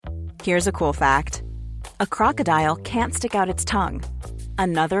Here's a cool fact. A crocodile can't stick out its tongue.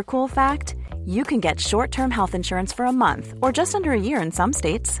 Another cool fact, you can get short-term health insurance for a month or just under a year in some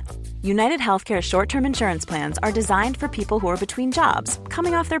states. United Healthcare short-term insurance plans are designed for people who are between jobs,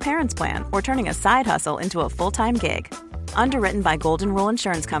 coming off their parents' plan, or turning a side hustle into a full-time gig. Underwritten by Golden Rule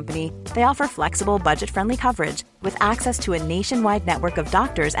Insurance Company, they offer flexible, budget-friendly coverage with access to a nationwide network of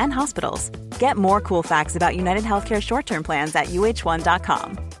doctors and hospitals. Get more cool facts about United Healthcare short-term plans at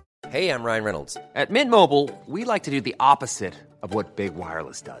uh1.com. Hey, I'm Ryan Reynolds. At Mint Mobile, we like to do the opposite of what Big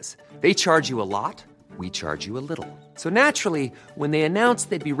Wireless does. They charge you a lot, we charge you a little. So naturally, when they announced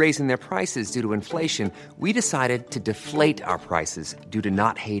they'd be raising their prices due to inflation, we decided to deflate our prices due to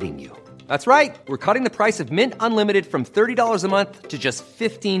not hating you. That's right. We're cutting the price of Mint Unlimited from $30 a month to just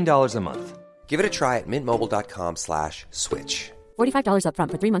 $15 a month. Give it a try at mintmobile.com/switch. $45 up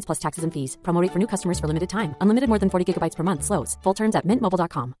front for 3 months plus taxes and fees. Promo rate for new customers for limited time. Unlimited more than 40 gigabytes per month slows. Full terms at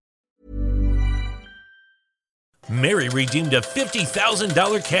mintmobile.com. Mary redeemed a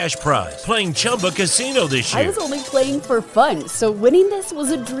 $50,000 cash prize playing Chumba Casino this year. I was only playing for fun, so winning this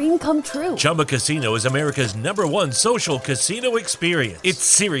was a dream come true. Chumba Casino is America's #1 social casino experience. It's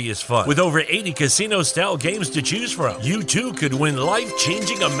serious fun. With over 80 casino-style games to choose from, you too could win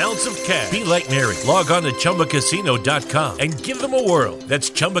life-changing amounts of cash. Be like Mary. Log on to ChumbaCasino.com and give them a whirl. That's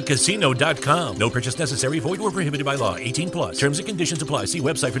ChumbaCasino.com. No purchase necessary. Void where prohibited by law. 18 plus. Terms and conditions apply. See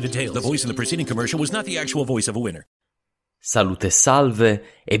website for details. The voice in the preceding commercial was not the actual voice of a winner. Salute e salve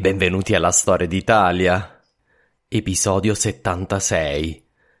e benvenuti alla Storia d'Italia. Episodio 76.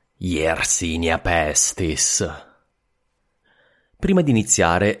 Yersinia pestis. Prima di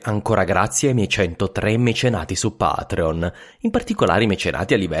iniziare, ancora grazie ai miei 103 mecenati su Patreon, in particolare i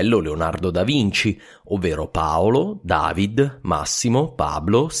mecenati a livello Leonardo da Vinci, ovvero Paolo, David, Massimo,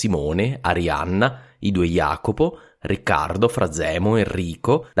 Pablo, Simone, Arianna, i due Jacopo, Riccardo, Frazemo,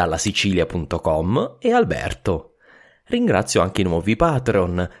 Enrico, dalla Sicilia.com e Alberto. Ringrazio anche i nuovi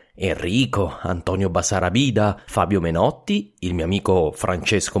Patreon, Enrico, Antonio Basarabida, Fabio Menotti, il mio amico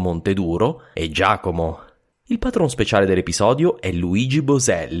Francesco Monteduro e Giacomo. Il patron speciale dell'episodio è Luigi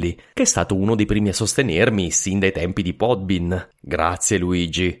Boselli, che è stato uno dei primi a sostenermi sin dai tempi di Podbean. Grazie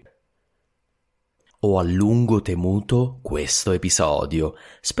Luigi. Ho a lungo temuto questo episodio,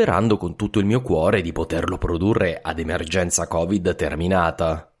 sperando con tutto il mio cuore di poterlo produrre ad emergenza Covid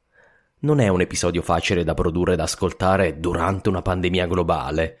terminata. Non è un episodio facile da produrre e da ascoltare durante una pandemia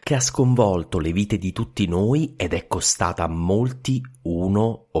globale che ha sconvolto le vite di tutti noi ed è costata a molti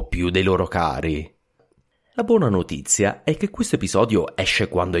uno o più dei loro cari. La buona notizia è che questo episodio esce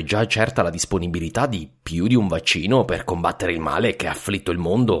quando è già certa la disponibilità di più di un vaccino per combattere il male che ha afflitto il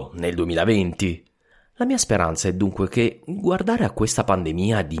mondo nel 2020. La mia speranza è dunque che guardare a questa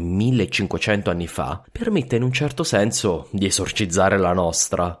pandemia di 1500 anni fa permetta in un certo senso di esorcizzare la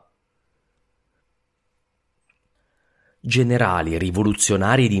nostra. Generali,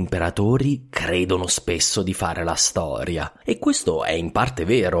 rivoluzionari ed imperatori credono spesso di fare la storia, e questo è in parte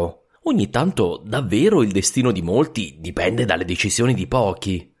vero. Ogni tanto davvero il destino di molti dipende dalle decisioni di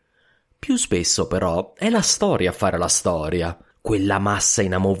pochi. Più spesso però è la storia a fare la storia, quella massa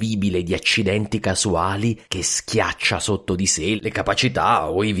inamovibile di accidenti casuali che schiaccia sotto di sé le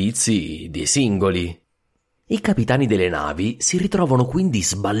capacità o i vizi dei singoli. I capitani delle navi si ritrovano quindi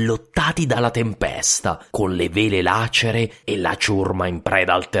sballottati dalla tempesta, con le vele lacere e la ciurma in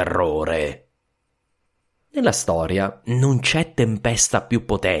preda al terrore. Nella storia non c'è tempesta più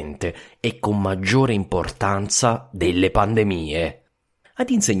potente e con maggiore importanza delle pandemie. Ad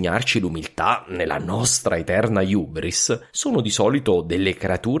insegnarci l'umiltà nella nostra eterna hubris sono di solito delle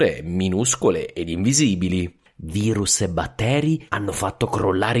creature minuscole ed invisibili. Virus e batteri hanno fatto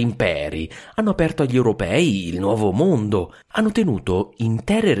crollare imperi, hanno aperto agli europei il nuovo mondo, hanno tenuto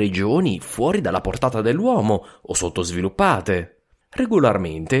intere regioni fuori dalla portata dell'uomo o sottosviluppate.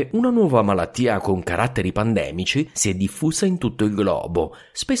 Regolarmente una nuova malattia con caratteri pandemici si è diffusa in tutto il globo,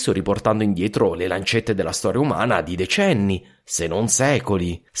 spesso riportando indietro le lancette della storia umana di decenni, se non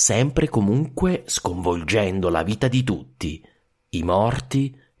secoli, sempre comunque sconvolgendo la vita di tutti, i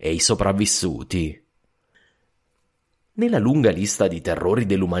morti e i sopravvissuti. Nella lunga lista di terrori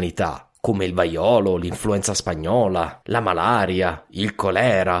dell'umanità, come il vaiolo, l'influenza spagnola, la malaria, il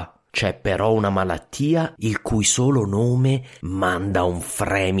colera, c'è però una malattia il cui solo nome manda un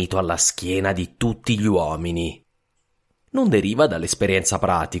fremito alla schiena di tutti gli uomini. Non deriva dall'esperienza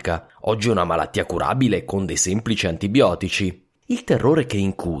pratica, oggi è una malattia curabile con dei semplici antibiotici. Il terrore che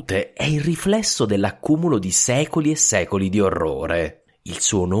incute è il riflesso dell'accumulo di secoli e secoli di orrore. Il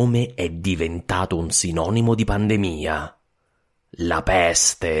suo nome è diventato un sinonimo di pandemia. La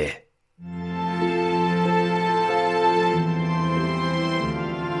peste.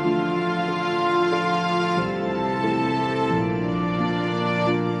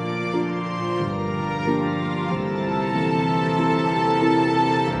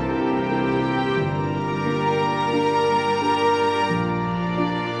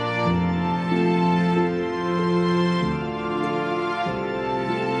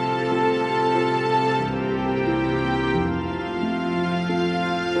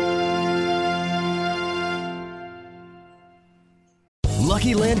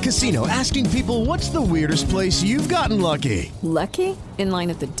 Lucky Land Casino, asking people, what's the weirdest place you've gotten lucky? Lucky? In line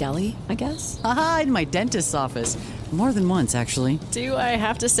at the deli, I guess? Aha, in my dentist's office. More than once, actually. Do I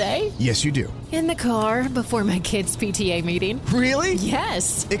have to say? Yes, you do. In the car before my kids' PTA meeting. Really?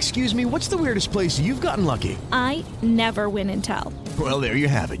 Yes. Excuse me, what's the weirdest place you've gotten lucky? I never win and tell. Well, there you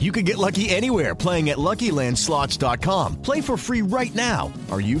have it. You can get lucky anywhere, playing at LuckyLandSlots.com. Play for free right now.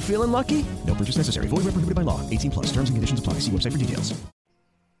 Are you feeling lucky? No purchase necessary. Void where prohibited by law. 18+. Terms and conditions apply. See website for details.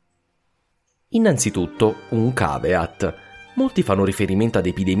 Innanzitutto, un caveat. Molti fanno riferimento ad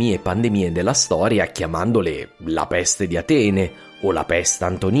epidemie e pandemie della storia chiamandole la peste di Atene o la peste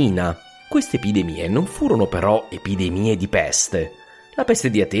antonina. Queste epidemie non furono però epidemie di peste. La peste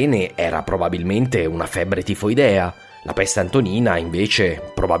di Atene era probabilmente una febbre tifoidea, la peste antonina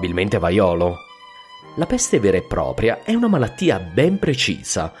invece probabilmente vaiolo. La peste vera e propria è una malattia ben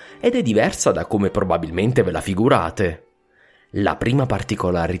precisa ed è diversa da come probabilmente ve la figurate. La prima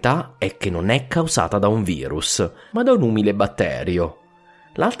particolarità è che non è causata da un virus, ma da un umile batterio.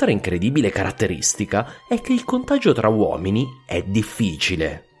 L'altra incredibile caratteristica è che il contagio tra uomini è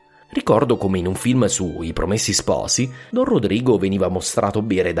difficile. Ricordo come in un film su I Promessi Sposi, Don Rodrigo veniva mostrato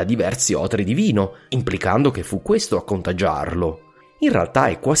bere da diversi otri di vino, implicando che fu questo a contagiarlo. In realtà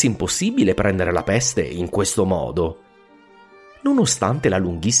è quasi impossibile prendere la peste in questo modo. Nonostante la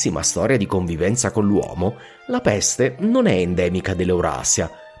lunghissima storia di convivenza con l'uomo, la peste non è endemica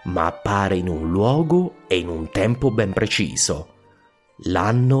dell'Eurasia, ma appare in un luogo e in un tempo ben preciso.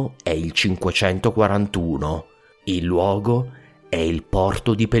 L'anno è il 541, il luogo è il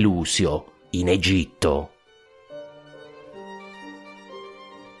porto di Pelusio, in Egitto.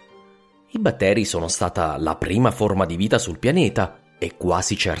 I batteri sono stata la prima forma di vita sul pianeta e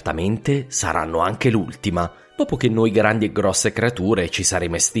quasi certamente saranno anche l'ultima, dopo che noi grandi e grosse creature ci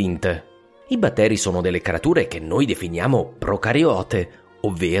saremo estinte. I batteri sono delle creature che noi definiamo procariote,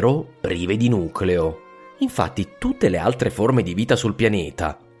 ovvero prive di nucleo. Infatti tutte le altre forme di vita sul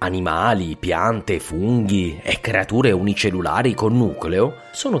pianeta, animali, piante, funghi e creature unicellulari con nucleo,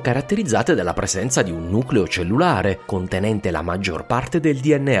 sono caratterizzate dalla presenza di un nucleo cellulare contenente la maggior parte del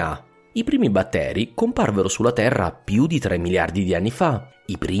DNA. I primi batteri comparvero sulla Terra più di 3 miliardi di anni fa.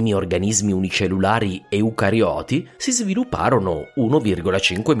 I primi organismi unicellulari eucarioti si svilupparono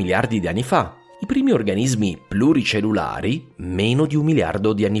 1,5 miliardi di anni fa. I primi organismi pluricellulari meno di 1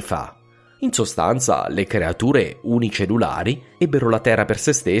 miliardo di anni fa. In sostanza, le creature unicellulari ebbero la Terra per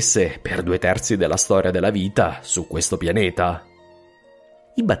se stesse per 2/3 della storia della vita su questo pianeta.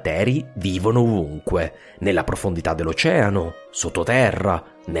 I batteri vivono ovunque, nella profondità dell'oceano, sottoterra,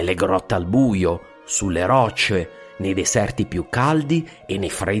 nelle grotte al buio, sulle rocce, nei deserti più caldi e nei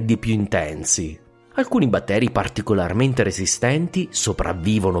freddi più intensi. Alcuni batteri particolarmente resistenti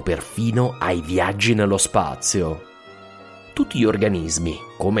sopravvivono perfino ai viaggi nello spazio. Tutti gli organismi,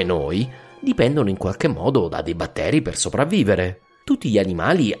 come noi, dipendono in qualche modo da dei batteri per sopravvivere. Tutti gli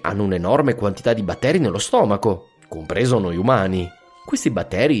animali hanno un'enorme quantità di batteri nello stomaco, compreso noi umani. Questi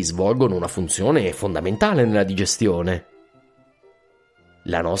batteri svolgono una funzione fondamentale nella digestione.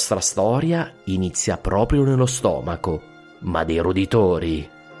 La nostra storia inizia proprio nello stomaco, ma dei roditori.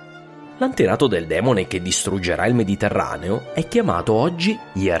 L'antenato del demone che distruggerà il Mediterraneo è chiamato oggi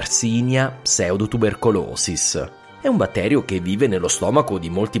Yersinia pseudotuberculosis. È un batterio che vive nello stomaco di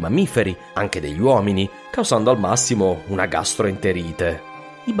molti mammiferi, anche degli uomini, causando al massimo una gastroenterite.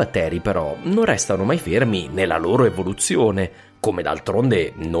 I batteri però non restano mai fermi nella loro evoluzione, come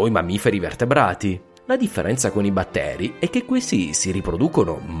d'altronde noi mammiferi vertebrati. La differenza con i batteri è che questi si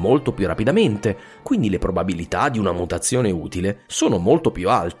riproducono molto più rapidamente, quindi le probabilità di una mutazione utile sono molto più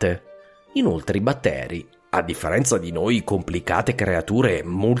alte. Inoltre i batteri, a differenza di noi complicate creature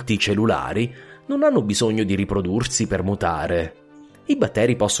multicellulari, non hanno bisogno di riprodursi per mutare. I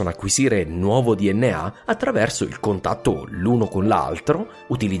batteri possono acquisire nuovo DNA attraverso il contatto l'uno con l'altro,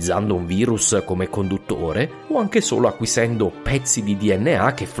 utilizzando un virus come conduttore o anche solo acquisendo pezzi di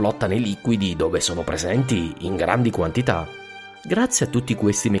DNA che flotta nei liquidi dove sono presenti in grandi quantità. Grazie a tutti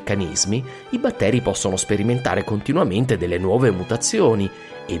questi meccanismi, i batteri possono sperimentare continuamente delle nuove mutazioni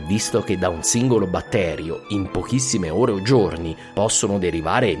e visto che da un singolo batterio in pochissime ore o giorni possono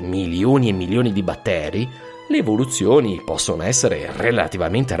derivare milioni e milioni di batteri, le evoluzioni possono essere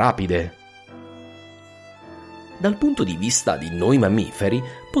relativamente rapide. Dal punto di vista di noi mammiferi,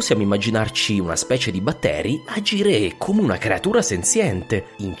 possiamo immaginarci una specie di batteri agire come una creatura senziente,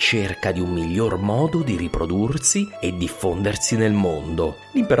 in cerca di un miglior modo di riprodursi e diffondersi nel mondo.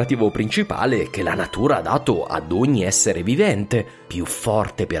 L'imperativo principale che la natura ha dato ad ogni essere vivente, più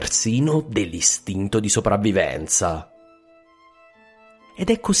forte persino dell'istinto di sopravvivenza. Ed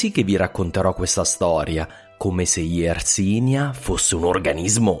è così che vi racconterò questa storia, come se Yersinia fosse un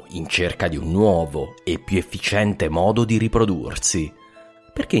organismo in cerca di un nuovo e più efficiente modo di riprodursi,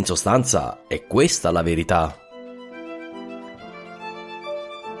 perché in sostanza è questa la verità.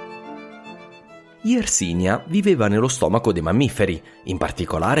 Yersinia viveva nello stomaco dei mammiferi, in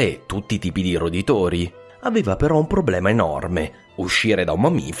particolare tutti i tipi di roditori. Aveva però un problema enorme: uscire da un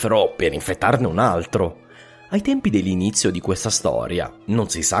mammifero per infettarne un altro. Ai tempi dell'inizio di questa storia, non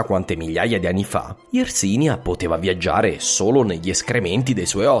si sa quante migliaia di anni fa, Yersinia poteva viaggiare solo negli escrementi dei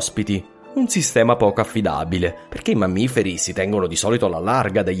suoi ospiti. Un sistema poco affidabile, perché i mammiferi si tengono di solito alla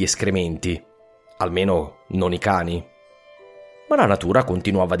larga dagli escrementi. Almeno non i cani. Ma la natura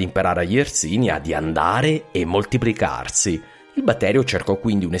continuava ad imparare a Yersinia di andare e moltiplicarsi. Il batterio cercò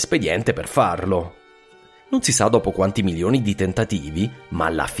quindi un espediente per farlo. Non si sa dopo quanti milioni di tentativi, ma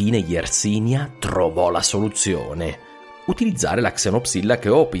alla fine Yersinia trovò la soluzione: utilizzare la Xenopsilla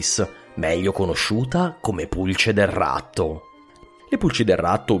chaopis, meglio conosciuta come pulce del ratto. Le pulci del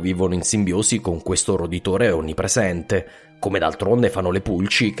ratto vivono in simbiosi con questo roditore onnipresente, come d'altronde fanno le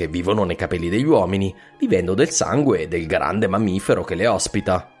pulci che vivono nei capelli degli uomini, vivendo del sangue del grande mammifero che le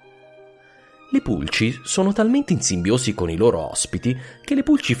ospita. Le pulci sono talmente in simbiosi con i loro ospiti che le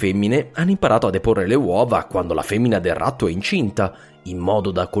pulci femmine hanno imparato a deporre le uova quando la femmina del ratto è incinta, in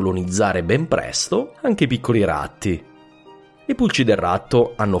modo da colonizzare ben presto anche i piccoli ratti. Le pulci del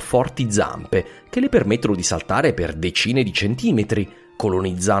ratto hanno forti zampe che le permettono di saltare per decine di centimetri,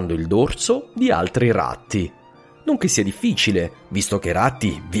 colonizzando il dorso di altri ratti. Non che sia difficile, visto che i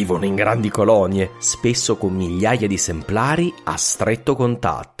ratti vivono in grandi colonie, spesso con migliaia di esemplari a stretto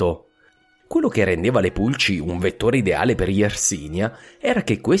contatto. Quello che rendeva le pulci un vettore ideale per Yersinia era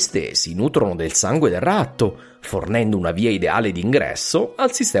che queste si nutrono del sangue del ratto, fornendo una via ideale di ingresso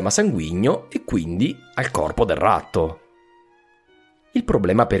al sistema sanguigno e quindi al corpo del ratto. Il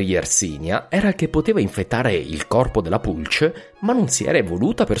problema per Yersinia era che poteva infettare il corpo della pulce, ma non si era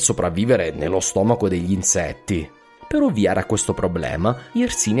evoluta per sopravvivere nello stomaco degli insetti. Per ovviare a questo problema,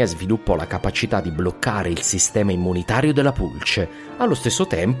 Yersinia sviluppò la capacità di bloccare il sistema immunitario della pulce, allo stesso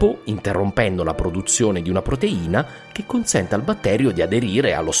tempo interrompendo la produzione di una proteina che consente al batterio di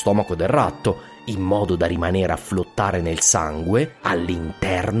aderire allo stomaco del ratto, in modo da rimanere a flottare nel sangue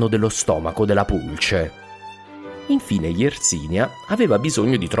all'interno dello stomaco della pulce. Infine Yersinia aveva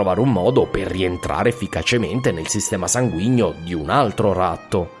bisogno di trovare un modo per rientrare efficacemente nel sistema sanguigno di un altro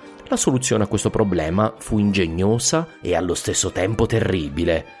ratto. La soluzione a questo problema fu ingegnosa e allo stesso tempo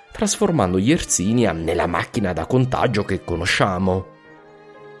terribile, trasformando Yersinia nella macchina da contagio che conosciamo.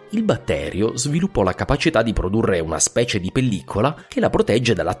 Il batterio sviluppò la capacità di produrre una specie di pellicola che la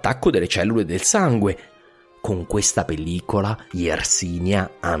protegge dall'attacco delle cellule del sangue. Con questa pellicola,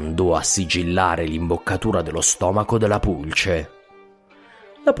 Yersinia andò a sigillare l'imboccatura dello stomaco della pulce.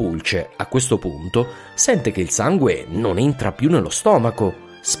 La pulce, a questo punto, sente che il sangue non entra più nello stomaco.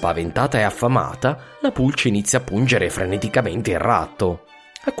 Spaventata e affamata, la pulce inizia a pungere freneticamente il ratto.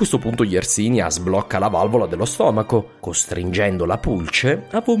 A questo punto Yersinia sblocca la valvola dello stomaco, costringendo la pulce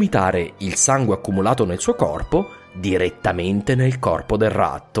a vomitare il sangue accumulato nel suo corpo direttamente nel corpo del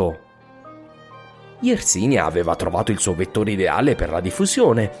ratto. Yersinia aveva trovato il suo vettore ideale per la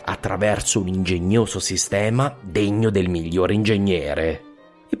diffusione attraverso un ingegnoso sistema degno del migliore ingegnere.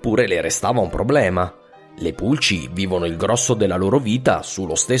 Eppure le restava un problema. Le pulci vivono il grosso della loro vita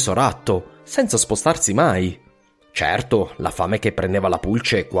sullo stesso ratto, senza spostarsi mai. Certo, la fame che prendeva la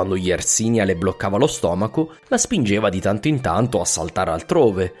pulce quando Yersinia le bloccava lo stomaco la spingeva di tanto in tanto a saltare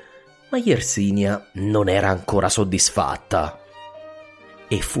altrove, ma Yersinia non era ancora soddisfatta.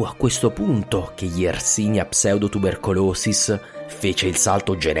 E fu a questo punto che Yersinia pseudotuberculosis fece il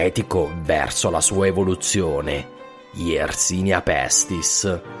salto genetico verso la sua evoluzione, Yersinia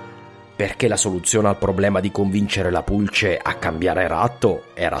pestis. Perché la soluzione al problema di convincere la pulce a cambiare ratto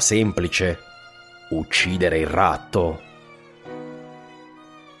era semplice: uccidere il ratto.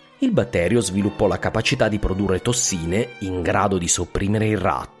 Il batterio sviluppò la capacità di produrre tossine in grado di sopprimere il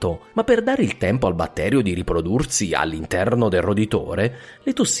ratto, ma per dare il tempo al batterio di riprodursi all'interno del roditore,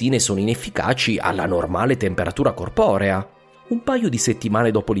 le tossine sono inefficaci alla normale temperatura corporea. Un paio di settimane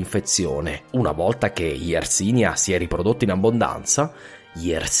dopo l'infezione, una volta che Yersinia si è riprodotta in abbondanza,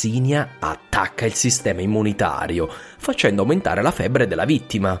 Yersinia attacca il sistema immunitario, facendo aumentare la febbre della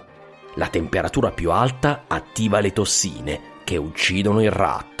vittima. La temperatura più alta attiva le tossine, che uccidono il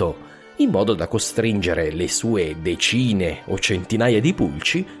ratto, in modo da costringere le sue decine o centinaia di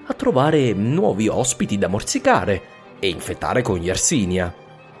pulci a trovare nuovi ospiti da morsicare e infettare con Yersinia.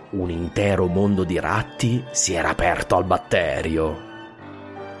 Un intero mondo di ratti si era aperto al batterio.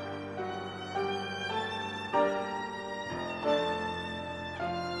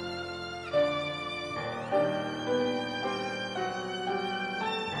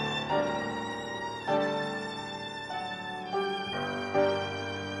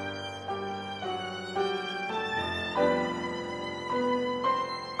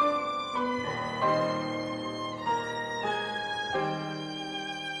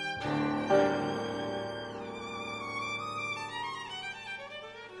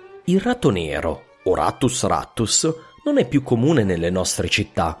 Il ratto nero, o Rattus rattus, non è più comune nelle nostre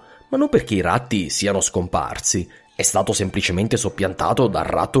città, ma non perché i ratti siano scomparsi, è stato semplicemente soppiantato dal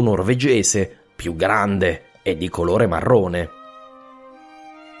ratto norvegese, più grande e di colore marrone.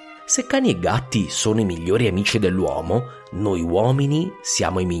 Se cani e gatti sono i migliori amici dell'uomo, noi uomini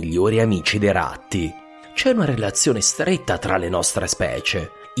siamo i migliori amici dei ratti. C'è una relazione stretta tra le nostre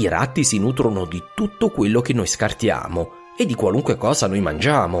specie. I ratti si nutrono di tutto quello che noi scartiamo e di qualunque cosa noi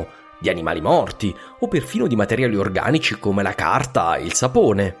mangiamo, di animali morti o perfino di materiali organici come la carta e il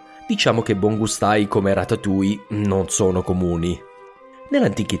sapone. Diciamo che buongustai come Ratatouille non sono comuni.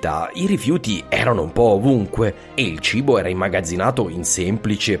 Nell'antichità i rifiuti erano un po' ovunque e il cibo era immagazzinato in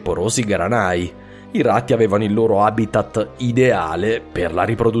semplici e porosi granai. I ratti avevano il loro habitat ideale per la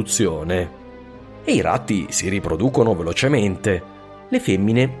riproduzione. E i ratti si riproducono velocemente. Le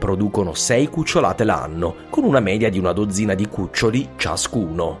femmine producono 6 cucciolate l'anno, con una media di una dozzina di cuccioli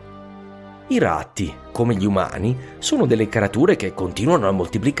ciascuno. I ratti, come gli umani, sono delle creature che continuano a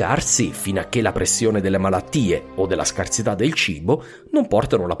moltiplicarsi fino a che la pressione delle malattie o della scarsità del cibo non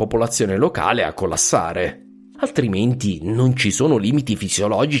portano la popolazione locale a collassare. Altrimenti non ci sono limiti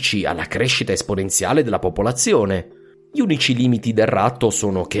fisiologici alla crescita esponenziale della popolazione. Gli unici limiti del ratto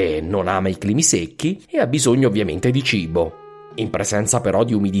sono che non ama i climi secchi e ha bisogno ovviamente di cibo. In presenza però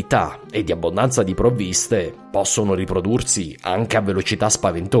di umidità e di abbondanza di provviste, possono riprodursi anche a velocità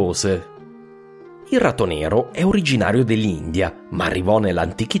spaventose. Il ratto nero è originario dell'India, ma arrivò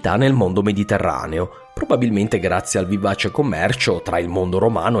nell'antichità nel mondo mediterraneo, probabilmente grazie al vivace commercio tra il mondo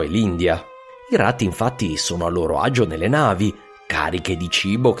romano e l'India. I ratti infatti sono a loro agio nelle navi, cariche di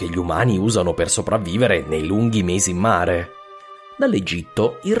cibo che gli umani usano per sopravvivere nei lunghi mesi in mare.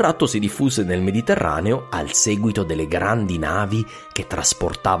 Dall'Egitto il ratto si diffuse nel Mediterraneo al seguito delle grandi navi che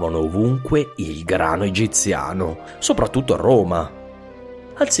trasportavano ovunque il grano egiziano, soprattutto a Roma.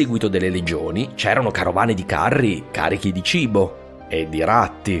 Al seguito delle legioni c'erano carovane di carri carichi di cibo e di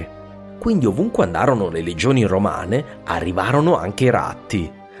ratti. Quindi ovunque andarono le legioni romane arrivarono anche i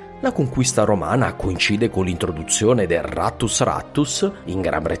ratti. La conquista romana coincide con l'introduzione del Rattus rattus in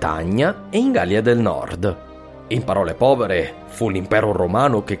Gran Bretagna e in Gallia del Nord. In parole povere, fu l'impero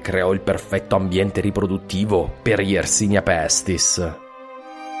romano che creò il perfetto ambiente riproduttivo per Yersinia pestis.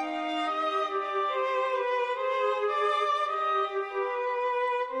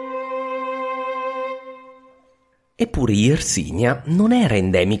 Eppure Yersinia non era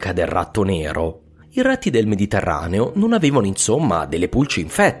endemica del ratto nero. I ratti del Mediterraneo non avevano insomma delle pulci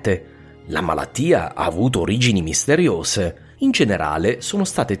infette. La malattia ha avuto origini misteriose. In generale sono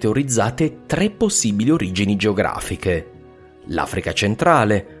state teorizzate 3 possibili origini geografiche. L'Africa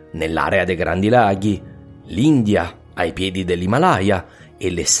centrale, nell'area dei Grandi Laghi, l'India, ai piedi dell'Himalaya,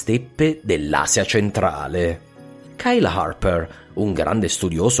 e le steppe dell'Asia centrale. Kyle Harper, un grande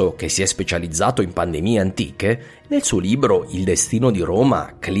studioso che si è specializzato in pandemie antiche, nel suo libro Il destino di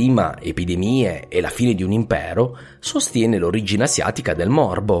Roma, clima, epidemie e la fine di un impero, sostiene l'origine asiatica del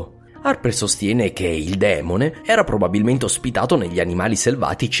morbo. Harper sostiene che il demone era probabilmente ospitato negli animali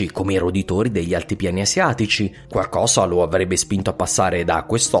selvatici come i roditori degli altipiani asiatici. Qualcosa lo avrebbe spinto a passare da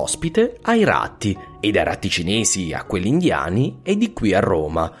quest'ospite ai ratti, e dai ratti cinesi a quelli indiani e di qui a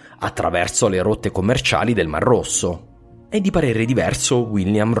Roma, attraverso le rotte commerciali del Mar Rosso. È di parere diverso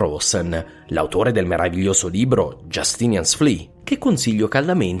William Rosen, l'autore del meraviglioso libro Justinian's Flea, che consiglio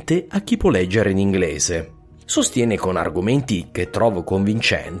caldamente a chi può leggere in inglese. Sostiene con argomenti che trovo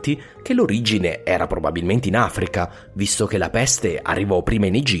convincenti che l'origine era probabilmente in Africa, visto che la peste arrivò prima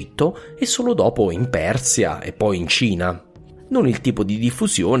in Egitto e solo dopo in Persia e poi in Cina. Non il tipo di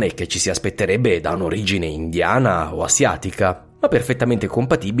diffusione che ci si aspetterebbe da un'origine indiana o asiatica, ma perfettamente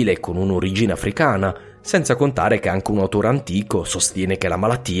compatibile con un'origine africana, senza contare che anche un autore antico sostiene che la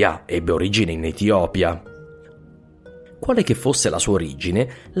malattia ebbe origine in Etiopia. Quale che fosse la sua origine,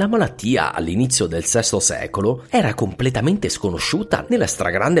 la malattia all'inizio del VI secolo era completamente sconosciuta nella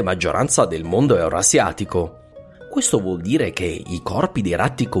stragrande maggioranza del mondo eurasiatico. Questo vuol dire che i corpi dei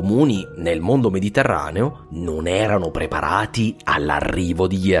ratti comuni nel mondo mediterraneo non erano preparati all'arrivo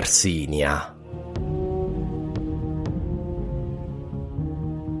di Yersinia.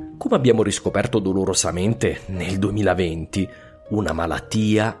 Come abbiamo riscoperto dolorosamente nel 2020, una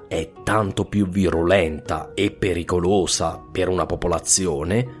malattia è tanto più virulenta e pericolosa per una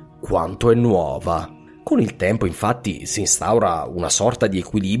popolazione quanto è nuova. Con il tempo, infatti, si instaura una sorta di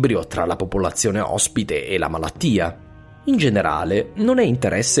equilibrio tra la popolazione ospite e la malattia. In generale, non è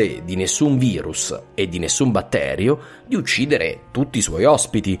interesse di nessun virus e di nessun batterio di uccidere tutti i suoi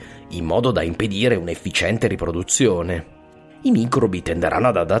ospiti, in modo da impedire un'efficiente riproduzione. I microbi tenderanno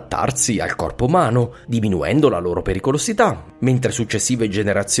ad adattarsi al corpo umano, diminuendo la loro pericolosità, mentre successive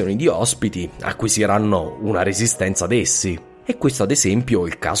generazioni di ospiti acquisiranno una resistenza ad essi. E questo ad esempio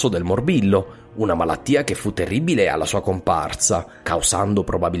il caso del morbillo, una malattia che fu terribile alla sua comparsa, causando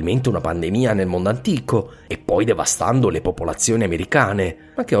probabilmente una pandemia nel mondo antico e poi devastando le popolazioni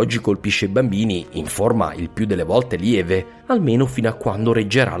americane, ma che oggi colpisce i bambini in forma il più delle volte lieve, almeno fino a quando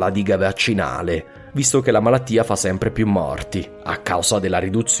reggerà la diga vaccinale, visto che la malattia fa sempre più morti, a causa della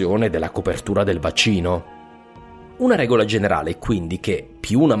riduzione della copertura del vaccino. Una regola generale è quindi che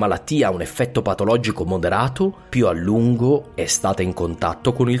più una malattia ha un effetto patologico moderato, più a lungo è stata in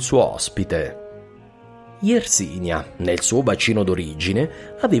contatto con il suo ospite. Yersinia, nel suo bacino d'origine,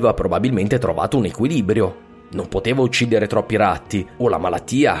 aveva probabilmente trovato un equilibrio. Non poteva uccidere troppi ratti, o la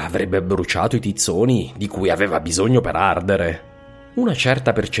malattia avrebbe bruciato i tizzoni di cui aveva bisogno per ardere. Una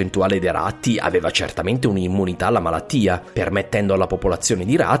certa percentuale dei ratti aveva certamente un'immunità alla malattia, permettendo alla popolazione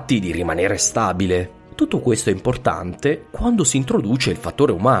di ratti di rimanere stabile. Tutto questo è importante quando si introduce il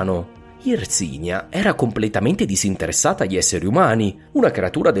fattore umano. Yersinia era completamente disinteressata agli esseri umani, una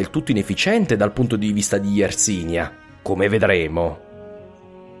creatura del tutto inefficiente dal punto di vista di Yersinia, come vedremo.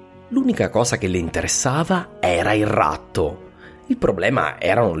 L'unica cosa che le interessava era il ratto. Il problema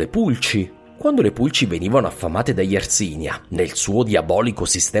erano le pulci. Quando le pulci venivano affamate da Yersinia, nel suo diabolico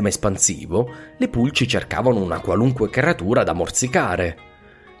sistema espansivo, le pulci cercavano una qualunque creatura da morsicare.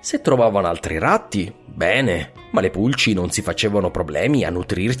 Se trovavano altri ratti, bene, ma le pulci non si facevano problemi a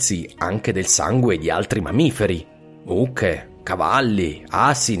nutrirsi anche del sangue di altri mammiferi, mucche, cavalli,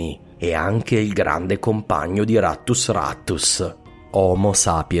 asini e anche il grande compagno di Rattus rattus, Homo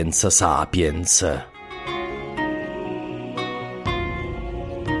sapiens sapiens.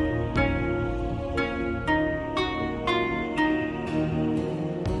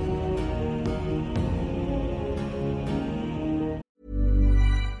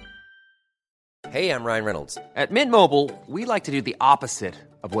 Hey, I'm Ryan Reynolds. At Mint Mobile, we like to do the opposite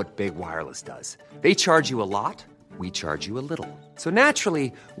of what Big Wireless does. They charge you a lot, we charge you a little. So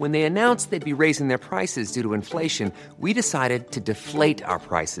naturally, when they announced they'd be raising their prices due to inflation, we decided to deflate our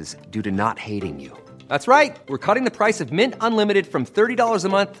prices due to not hating you. That's right. We're cutting the price of Mint Unlimited from $30 a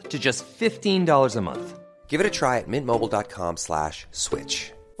month to just $15 a month. Give it a try at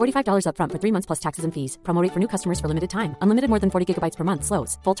mintmobile.com/switch. $45 up front for 3 months plus taxes and fees. Promo rate for new customers for limited time. Unlimited more than 40 gigabytes per month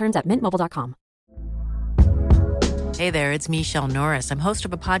slows. Full terms at mintmobile.com. Hey there, it's Michelle Norris. I'm host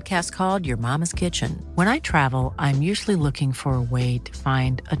of a podcast called Your Mama's Kitchen. When I travel, I'm usually looking for a way to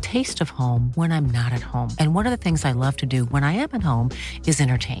find a taste of home when I'm not at home. And one of the things I love to do when I am at home is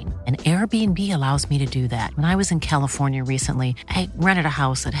entertain. And Airbnb allows me to do that. When I was in California recently, I rented a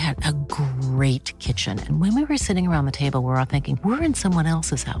house that had a great kitchen. And when we were sitting around the table, we're all thinking, we're in someone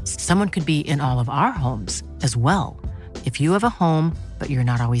else's house. Someone could be in all of our homes as well. If you have a home, but you're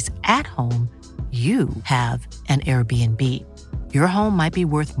not always at home, you have an Airbnb. Your home might be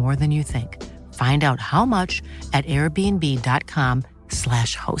worth more than you think. Find out how much at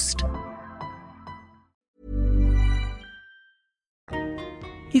airbnb.com/host.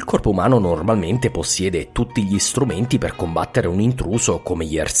 Il corpo umano normalmente possiede tutti gli strumenti per combattere un intruso come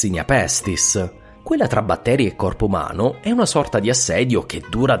Yersinia pestis. Quella tra batteri e corpo umano è una sorta di assedio che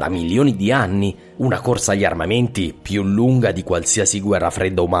dura da milioni di anni, una corsa agli armamenti più lunga di qualsiasi guerra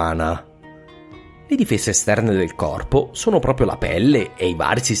fredda umana. Le difese esterne del corpo sono proprio la pelle e i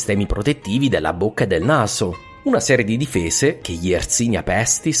vari sistemi protettivi della bocca e del naso, una serie di difese che Yersinia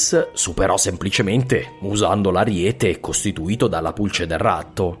pestis superò semplicemente usando l'ariete costituito dalla pulce del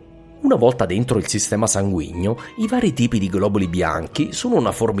ratto. Una volta dentro il sistema sanguigno, i vari tipi di globuli bianchi sono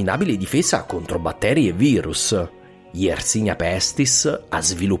una formidabile difesa contro batteri e virus. Yersinia pestis ha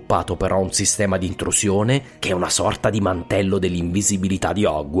sviluppato però un sistema di intrusione che è una sorta di mantello dell'invisibilità di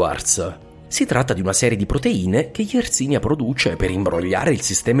Hogwarts. Si tratta di una serie di proteine che Yersinia produce per imbrogliare il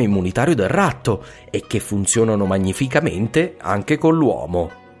sistema immunitario del ratto e che funzionano magnificamente anche con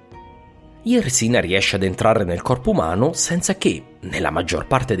l'uomo. Yersinia riesce ad entrare nel corpo umano senza che, nella maggior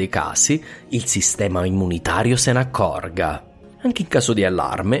parte dei casi, il sistema immunitario se ne accorga. Anche in caso di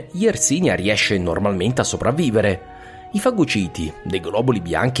allarme, Yersinia riesce normalmente a sopravvivere. I fagociti, dei globuli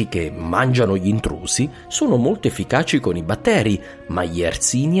bianchi che mangiano gli intrusi, sono molto efficaci con i batteri, ma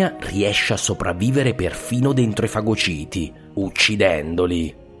Yersinia riesce a sopravvivere perfino dentro i fagociti,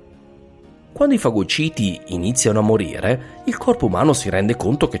 uccidendoli. Quando i fagociti iniziano a morire, il corpo umano si rende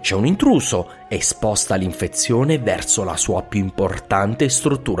conto che c'è un intruso e sposta l'infezione verso la sua più importante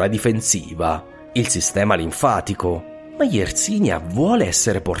struttura difensiva, il sistema linfatico. Ma Yersinia vuole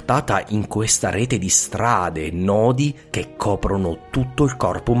essere portata in questa rete di strade e nodi che coprono tutto il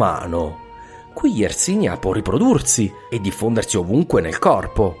corpo umano. qui Yersinia può riprodursi e diffondersi ovunque nel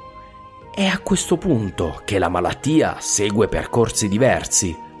corpo. È a questo punto che la malattia segue percorsi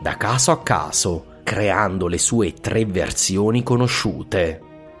diversi, da caso a caso, creando le sue 3 versioni conosciute.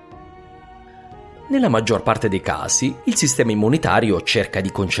 Nella maggior parte dei casi, il sistema immunitario cerca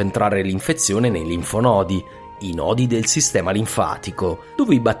di concentrare l'infezione nei linfonodi, i nodi del sistema linfatico,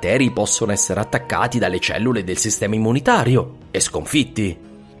 dove i batteri possono essere attaccati dalle cellule del sistema immunitario e sconfitti.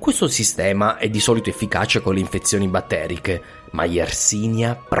 Questo sistema è di solito efficace con le infezioni batteriche, ma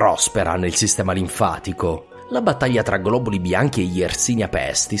Yersinia prospera nel sistema linfatico. La battaglia tra globuli bianchi e Yersinia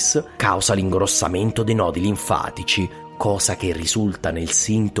pestis causa l'ingrossamento dei nodi linfatici, cosa che risulta nel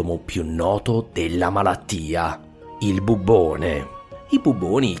sintomo più noto della malattia, il bubbone. I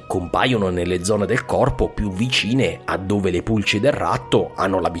bubboni compaiono nelle zone del corpo più vicine a dove le pulci del ratto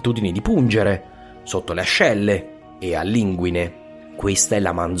hanno l'abitudine di pungere, sotto le ascelle e all'inguine. Questa è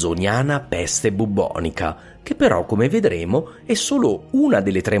la manzoniana peste bubbonica, che però, come vedremo, è solo una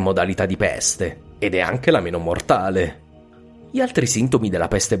delle 3 modalità di peste, ed è anche la meno mortale. Gli altri sintomi della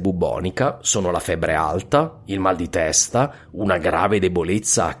peste bubbonica sono la febbre alta, il mal di testa, una grave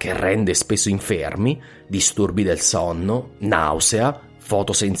debolezza che rende spesso infermi, disturbi del sonno, nausea,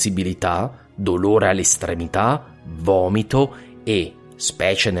 fotosensibilità, dolore all'estremità, vomito e,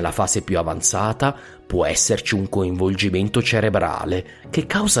 specie nella fase più avanzata, può esserci un coinvolgimento cerebrale che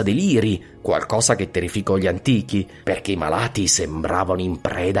causa deliri, qualcosa che terrificò gli antichi, perché i malati sembravano in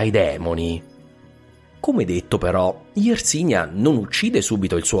preda ai demoni. Come detto però, Yersinia non uccide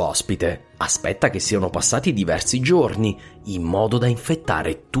subito il suo ospite, aspetta che siano passati diversi giorni, in modo da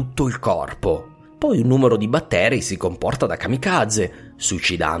infettare tutto il corpo. Poi un numero di batteri si comporta da kamikaze,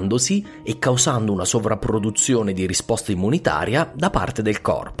 suicidandosi e causando una sovrapproduzione di risposta immunitaria da parte del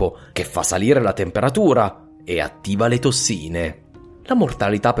corpo, che fa salire la temperatura e attiva le tossine. La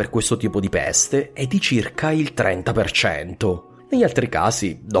mortalità per questo tipo di peste è di circa il 30%. Negli altri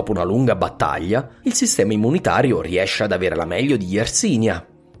casi, dopo una lunga battaglia, il sistema immunitario riesce ad avere la meglio di Yersinia.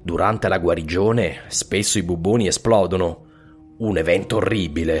 Durante la guarigione, spesso i bubboni esplodono. Un evento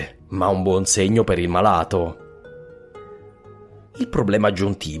orribile, ma un buon segno per il malato. Il problema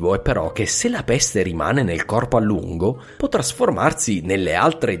aggiuntivo è però che se la peste rimane nel corpo a lungo, può trasformarsi nelle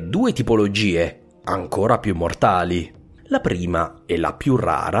altre 2 tipologie, ancora più mortali. La prima, e la più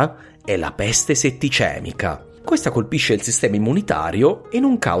rara, è la peste setticemica. Questa colpisce il sistema immunitario e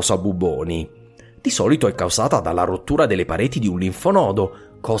non causa bubboni. Di solito è causata dalla rottura delle pareti di un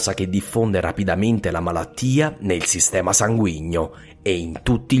linfonodo, cosa che diffonde rapidamente la malattia nel sistema sanguigno e in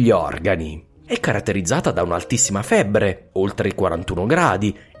tutti gli organi. È caratterizzata da un'altissima febbre, oltre i 41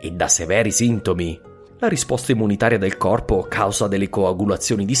 gradi, e da severi sintomi. La risposta immunitaria del corpo causa delle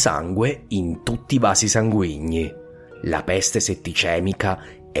coagulazioni di sangue in tutti i vasi sanguigni. La peste setticemica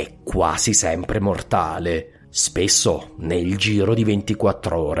è quasi sempre mortale, spesso nel giro di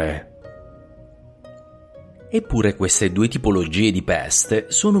 24 ore. Eppure queste 2 tipologie di peste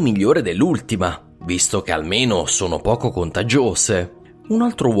sono migliori dell'ultima, visto che almeno sono poco contagiose. Un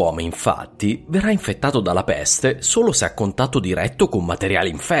altro uomo, infatti, verrà infettato dalla peste solo se a contatto diretto con materiale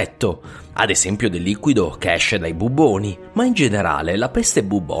infetto, ad esempio del liquido che esce dai bubboni, ma in generale la peste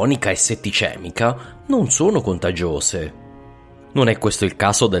bubbonica e setticemica non sono contagiose. Non è questo il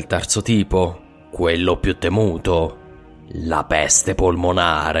caso del terzo tipo, quello più temuto, la peste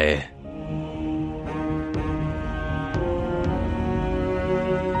polmonare.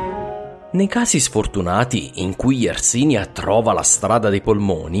 Nei casi sfortunati in cui Yersinia trova la strada dei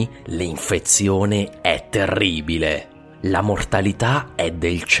polmoni, l'infezione è terribile. La mortalità è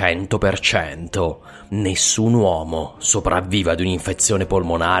del 100%. Nessun uomo sopravvive ad un'infezione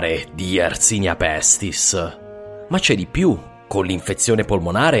polmonare di Yersinia pestis. Ma c'è di più. Con l'infezione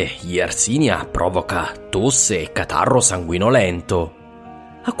polmonare, Yersinia provoca tosse e catarro sanguinolento.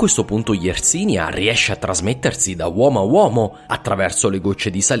 A questo punto Yersinia riesce a trasmettersi da uomo a uomo attraverso le gocce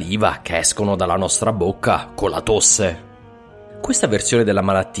di saliva che escono dalla nostra bocca con la tosse. Questa versione della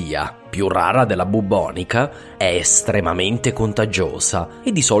malattia, più rara della bubbonica, è estremamente contagiosa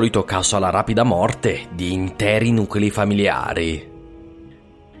e di solito causa la rapida morte di interi nuclei familiari.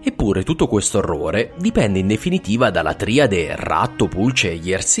 Eppure tutto questo orrore dipende in definitiva dalla triade ratto, pulce e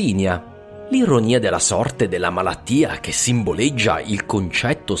Yersinia. L'ironia della sorte della malattia che simboleggia il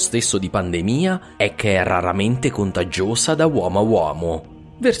concetto stesso di pandemia è che è raramente contagiosa da uomo a uomo,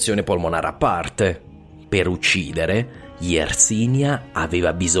 versione polmonare a parte. Per uccidere, Yersinia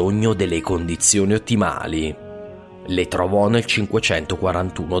aveva bisogno delle condizioni ottimali. Le trovò nel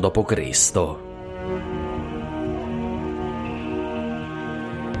 541 d.C.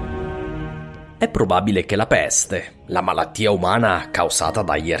 È probabile che la peste, la malattia umana causata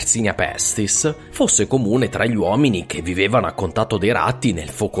da Yersinia pestis, fosse comune tra gli uomini che vivevano a contatto dei ratti nel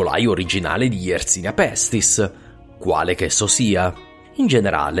focolaio originale di Yersinia pestis, quale che esso sia. In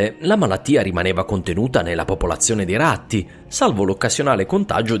generale, la malattia rimaneva contenuta nella popolazione dei ratti, salvo l'occasionale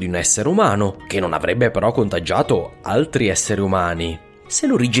contagio di un essere umano, che non avrebbe però contagiato altri esseri umani. Se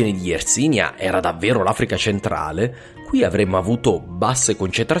l'origine di Yersinia era davvero l'Africa centrale, qui avremmo avuto basse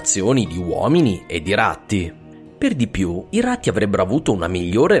concentrazioni di uomini e di ratti. Per di più, i ratti avrebbero avuto una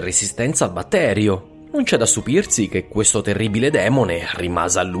migliore resistenza al batterio. Non c'è da stupirsi che questo terribile demone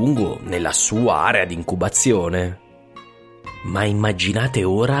rimase a lungo nella sua area di incubazione. Ma immaginate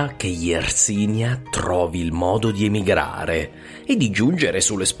ora che Yersinia trovi il modo di emigrare e di giungere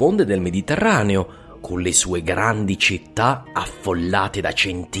sulle sponde del Mediterraneo, con le sue grandi città affollate da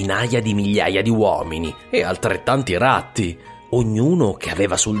centinaia di migliaia di uomini e altrettanti ratti, ognuno che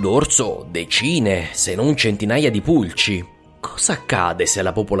aveva sul dorso decine, se non centinaia di pulci. Cosa accade se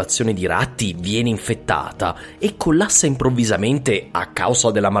la popolazione di ratti viene infettata e collassa improvvisamente a causa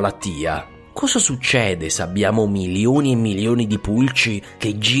della malattia? Cosa succede se abbiamo milioni e milioni di pulci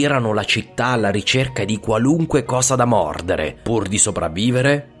che girano la città alla ricerca di qualunque cosa da mordere, pur di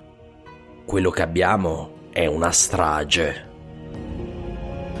sopravvivere? Quello che abbiamo è una strage.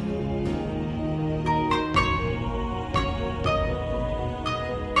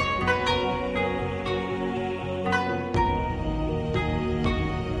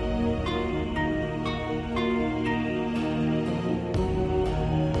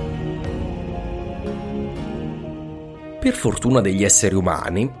 Per fortuna degli esseri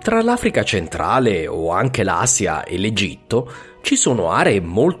umani, tra l'Africa centrale o anche l'Asia e l'Egitto ci sono aree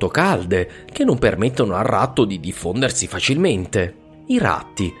molto calde che non permettono al ratto di diffondersi facilmente. I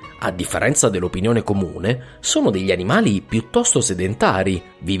ratti, a differenza dell'opinione comune, sono degli animali piuttosto sedentari,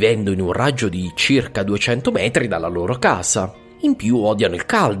 vivendo in un raggio di circa 200 metri dalla loro casa. In più odiano il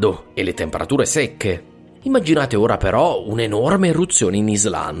caldo e le temperature secche. Immaginate ora però un'enorme eruzione in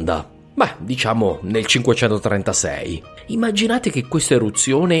Islanda. Diciamo nel 536. Immaginate che questa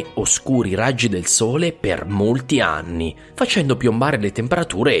eruzione oscuri i raggi del sole per molti anni, facendo piombare le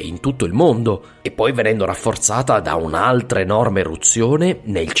temperature in tutto il mondo, e poi venendo rafforzata da un'altra enorme eruzione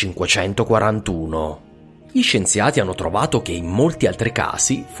nel 541. Gli scienziati hanno trovato che in molti altri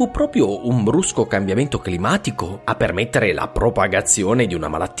casi fu proprio un brusco cambiamento climatico a permettere la propagazione di una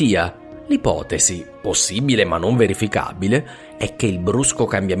malattia. L'ipotesi, possibile ma non verificabile, è che il brusco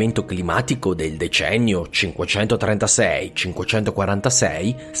cambiamento climatico del decennio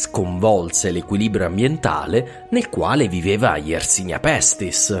 536-546 sconvolse l'equilibrio ambientale nel quale viveva Yersinia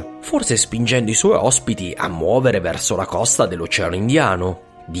pestis, forse spingendo i suoi ospiti a muovere verso la costa dell'Oceano Indiano.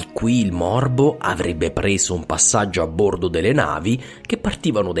 Di qui il morbo avrebbe preso un passaggio a bordo delle navi che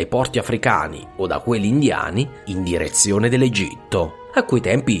partivano dai porti africani o da quelli indiani in direzione dell'Egitto. A quei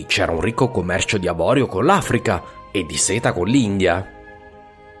tempi c'era un ricco commercio di avorio con l'Africa e di seta con l'India.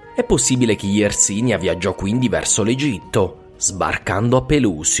 È possibile che Yersinia viaggiò quindi verso l'Egitto, sbarcando a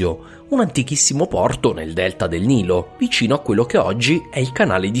Pelusio, un antichissimo porto nel delta del Nilo, vicino a quello che oggi è il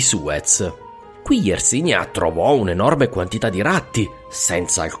canale di Suez. Qui Yersinia trovò un'enorme quantità di ratti,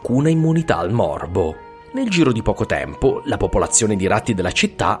 senza alcuna immunità al morbo. Nel giro di poco tempo, la popolazione di ratti della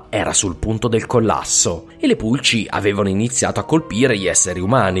città era sul punto del collasso e le pulci avevano iniziato a colpire gli esseri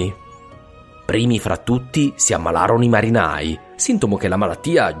umani. Primi fra tutti si ammalarono i marinai, sintomo che la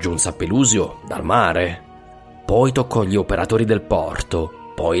malattia giunse a Pelusio dal mare. Poi toccò gli operatori del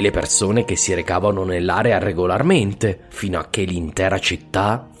porto, poi le persone che si recavano nell'area regolarmente, fino a che l'intera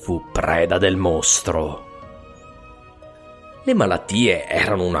città fu preda del mostro. Le malattie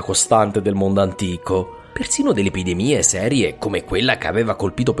erano una costante del mondo antico. Persino delle epidemie serie come quella che aveva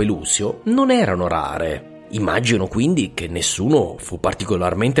colpito Pelusio non erano rare. Immagino quindi che nessuno fu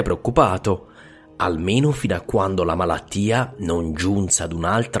particolarmente preoccupato, almeno fino a quando la malattia non giunse ad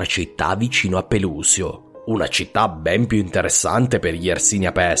un'altra città vicino a Pelusio, una città ben più interessante per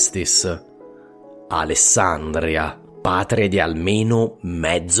Yersinia pestis: Alessandria, patria di almeno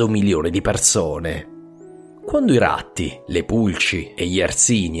 500.000 di persone. Quando i ratti, le pulci e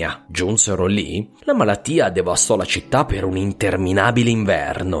Yersinia giunsero lì, la malattia devastò la città per un interminabile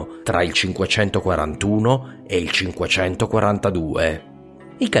inverno tra il 541 e il 542.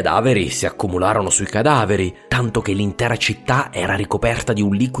 I cadaveri si accumularono sui cadaveri, tanto che l'intera città era ricoperta di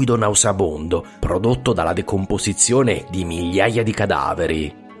un liquido nauseabondo prodotto dalla decomposizione di migliaia di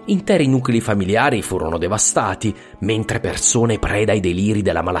cadaveri. Interi nuclei familiari furono devastati, mentre persone preda ai deliri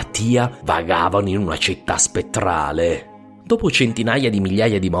della malattia vagavano in una città spettrale. Dopo centinaia di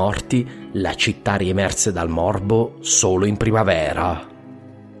migliaia di morti, la città riemerse dal morbo solo in primavera.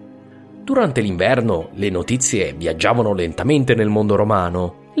 Durante l'inverno le notizie viaggiavano lentamente nel mondo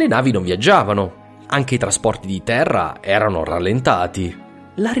romano, le navi non viaggiavano, anche i trasporti di terra erano rallentati.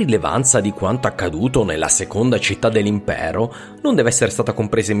 La rilevanza di quanto accaduto nella seconda città dell'impero non deve essere stata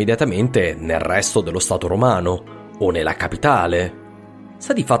compresa immediatamente nel resto dello Stato romano o nella capitale.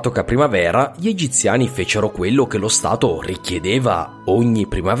 Sta di fatto che a primavera gli egiziani fecero quello che lo Stato richiedeva ogni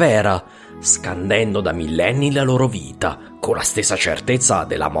primavera, scandendo da millenni la loro vita, con la stessa certezza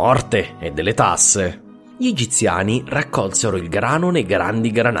della morte e delle tasse. Gli egiziani raccolsero il grano nei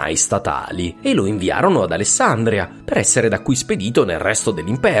grandi granai statali e lo inviarono ad Alessandria per essere da qui spedito nel resto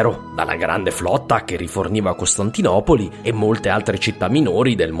dell'impero, dalla grande flotta che riforniva Costantinopoli e molte altre città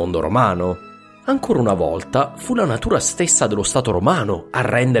minori del mondo romano. Ancora una volta fu la natura stessa dello Stato romano a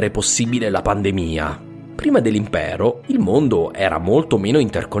rendere possibile la pandemia. Prima dell'impero il mondo era molto meno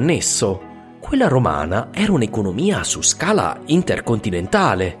interconnesso. Quella romana era un'economia su scala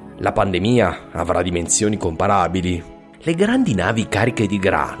intercontinentale. La pandemia avrà dimensioni comparabili. Le grandi navi cariche di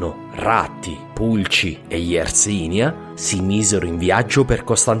grano, ratti, pulci e Yersinia si misero in viaggio per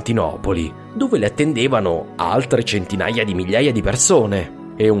Costantinopoli, dove le attendevano altre centinaia di migliaia di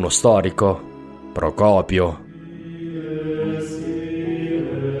persone e uno storico, Procopio.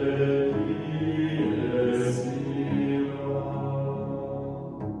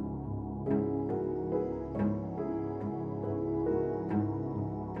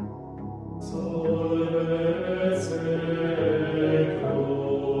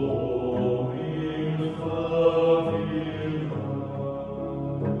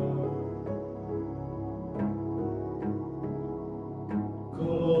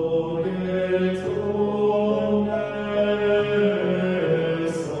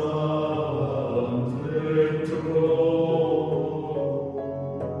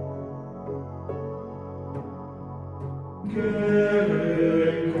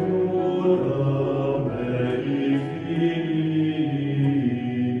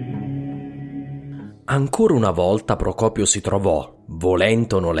 Ancora una volta Procopio si trovò,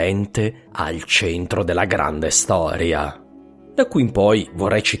 volente o nolente, al centro della grande storia. Da qui in poi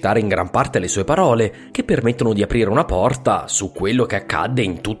vorrei citare in gran parte le sue parole, che permettono di aprire una porta su quello che accadde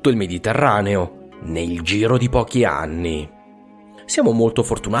in tutto il Mediterraneo, nel giro di pochi anni. Siamo molto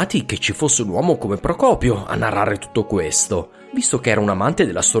fortunati che ci fosse un uomo come Procopio a narrare tutto questo, visto che era un amante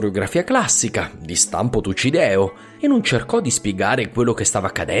della storiografia classica, di stampo tucideo, e non cercò di spiegare quello che stava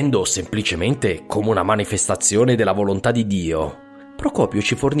accadendo semplicemente come una manifestazione della volontà di Dio. Procopio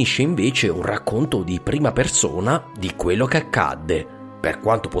ci fornisce invece un racconto di prima persona di quello che accadde, per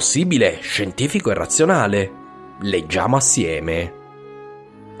quanto possibile scientifico e razionale. Leggiamo assieme.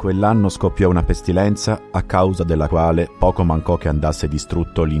 Quell'anno scoppiò una pestilenza a causa della quale poco mancò che andasse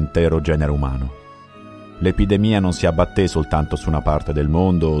distrutto l'intero genere umano. L'epidemia non si abbatté soltanto su una parte del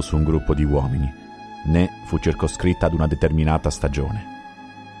mondo o su un gruppo di uomini, né fu circoscritta ad una determinata stagione.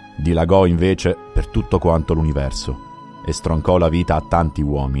 Dilagò invece per tutto quanto l'universo e stroncò la vita a tanti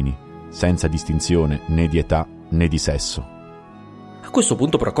uomini, senza distinzione né di età né di sesso. A questo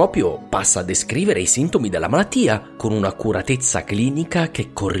punto Procopio passa a descrivere i sintomi della malattia con un'accuratezza clinica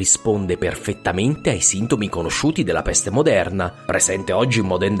che corrisponde perfettamente ai sintomi conosciuti della peste moderna, presente oggi in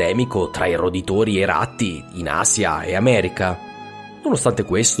modo endemico tra i roditori e i ratti in Asia e America. Nonostante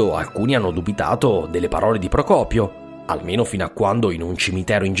questo, alcuni hanno dubitato delle parole di Procopio, almeno fino a quando in un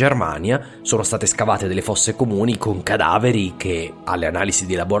cimitero in Germania sono state scavate delle fosse comuni con cadaveri che, alle analisi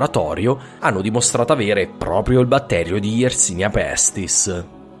di laboratorio, hanno dimostrato avere proprio il batterio di Yersinia pestis.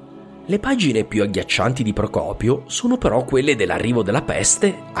 Le pagine più agghiaccianti di Procopio sono però quelle dell'arrivo della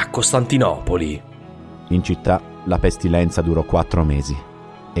peste a Costantinopoli. In città la pestilenza durò 4 mesi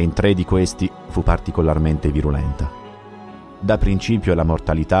e in 3 di questi fu particolarmente virulenta. Da principio la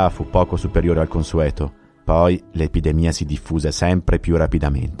mortalità fu poco superiore al consueto. Poi l'epidemia si diffuse sempre più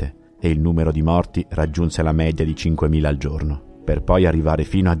rapidamente e il numero di morti raggiunse la media di 5.000 al giorno, per poi arrivare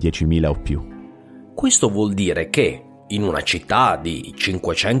fino a 10.000 o più. Questo vuol dire che, in una città di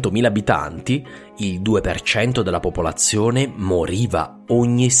 500.000 abitanti, il 2% della popolazione moriva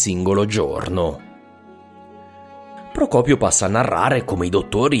ogni singolo giorno. Procopio passa a narrare come i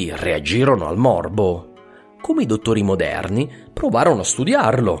dottori reagirono al morbo. Come i dottori moderni provarono a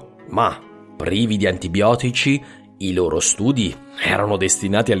studiarlo, ma privi di antibiotici, i loro studi erano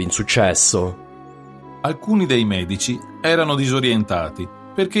destinati all'insuccesso. Alcuni dei medici erano disorientati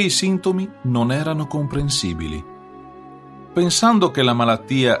perché i sintomi non erano comprensibili. Pensando che la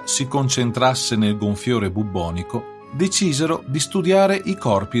malattia si concentrasse nel gonfiore bubbonico, decisero di studiare i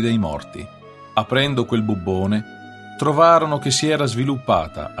corpi dei morti. Aprendo quel bubbone, trovarono che si era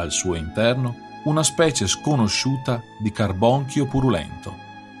sviluppata al suo interno una specie sconosciuta di carbonchio purulento.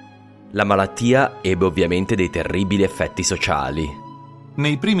 La malattia ebbe ovviamente dei terribili effetti sociali.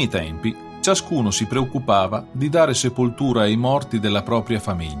 Nei primi tempi, ciascuno si preoccupava di dare sepoltura ai morti della propria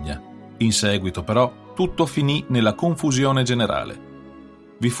famiglia. In seguito, però, tutto finì nella confusione generale.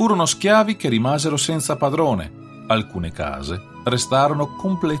 Vi furono schiavi che rimasero senza padrone. Alcune case restarono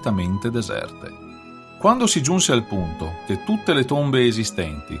completamente deserte. Quando si giunse al punto che tutte le tombe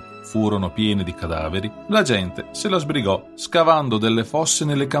esistenti furono piene di cadaveri, la gente se la sbrigò scavando delle fosse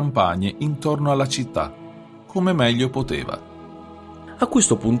nelle campagne intorno alla città, come meglio poteva. A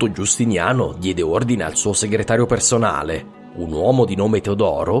questo punto Giustiniano diede ordine al suo segretario personale, un uomo di nome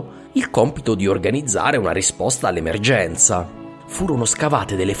Teodoro, il compito di organizzare una risposta all'emergenza. Furono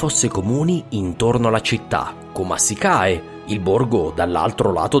scavate delle fosse comuni intorno alla città, come a Sicae, il borgo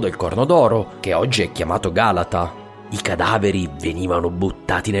dall'altro lato del Corno d'Oro, che oggi è chiamato Galata. I cadaveri venivano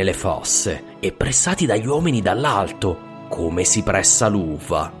buttati nelle fosse e pressati dagli uomini dall'alto, come si pressa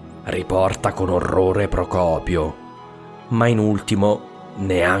l'uva, riporta con orrore Procopio. Ma in ultimo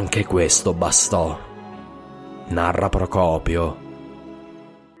neanche questo bastò. Narra Procopio.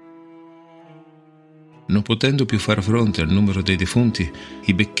 Non potendo più far fronte al numero dei defunti,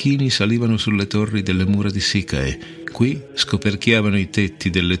 i becchini salivano sulle torri delle mura di Sicae. Qui scoperchiavano i tetti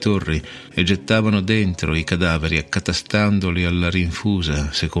delle torri e gettavano dentro i cadaveri accatastandoli alla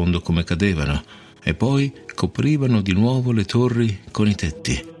rinfusa secondo come cadevano, e poi coprivano di nuovo le torri con i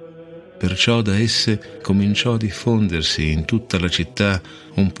tetti. Perciò da esse cominciò a diffondersi in tutta la città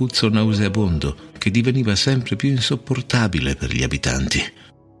un puzzo nauseabondo che diveniva sempre più insopportabile per gli abitanti.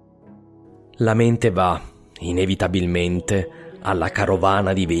 La mente va, inevitabilmente, alla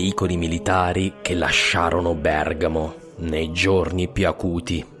carovana di veicoli militari che lasciarono Bergamo nei giorni più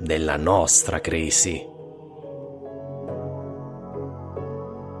acuti della nostra crisi.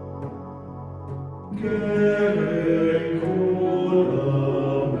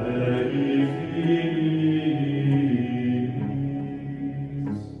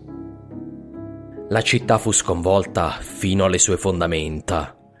 La città fu sconvolta fino alle sue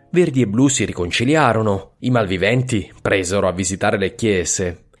fondamenta. Verdi e blu si riconciliarono, i malviventi presero a visitare le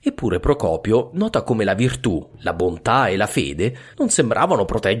chiese. Eppure Procopio nota come la virtù, la bontà e la fede non sembravano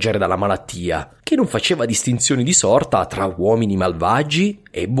proteggere dalla malattia, che non faceva distinzioni di sorta tra uomini malvagi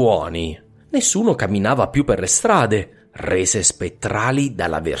e buoni. Nessuno camminava più per le strade, rese spettrali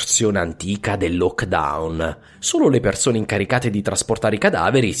dalla versione antica del lockdown. Solo le persone incaricate di trasportare i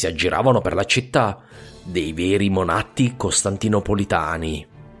cadaveri si aggiravano per la città, dei veri monatti costantinopolitani.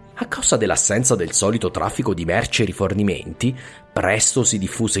 A causa dell'assenza del solito traffico di merci e rifornimenti, presto si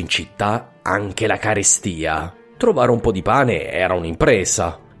diffuse in città anche la carestia. Trovare un po' di pane era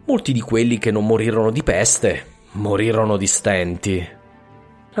un'impresa. Molti di quelli che non morirono di peste morirono di stenti.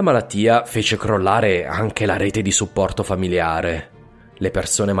 La malattia fece crollare anche la rete di supporto familiare. Le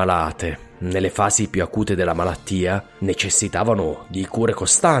persone malate, nelle fasi più acute della malattia, necessitavano di cure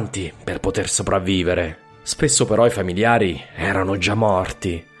costanti per poter sopravvivere. Spesso però i familiari erano già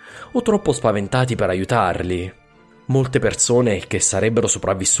morti o troppo spaventati per aiutarli. Molte persone che sarebbero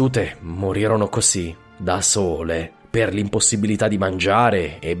sopravvissute morirono così, da sole, per l'impossibilità di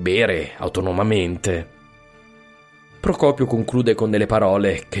mangiare e bere autonomamente. Procopio conclude con delle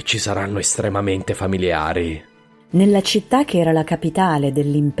parole che ci saranno estremamente familiari. Nella città che era la capitale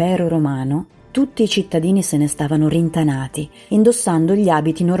dell'impero romano, tutti i cittadini se ne stavano rintanati, indossando gli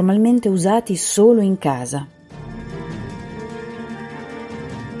abiti normalmente usati solo in casa.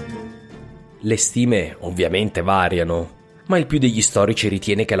 Le stime ovviamente variano, ma il più degli storici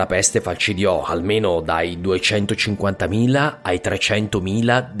ritiene che la peste falcidiò almeno dai 250.000 ai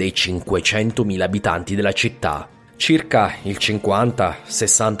 300.000 dei 500.000 abitanti della città, circa il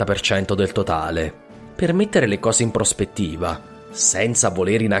 50-60% del totale. Per mettere le cose in prospettiva, senza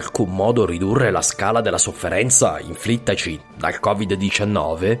voler in alcun modo ridurre la scala della sofferenza inflittaci dal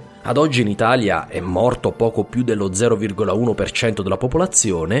Covid-19, ad oggi in Italia è morto poco più dello 0,1% della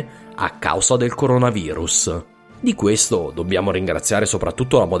popolazione a causa del coronavirus. Di questo dobbiamo ringraziare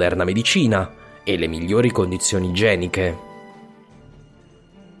soprattutto la moderna medicina e le migliori condizioni igieniche.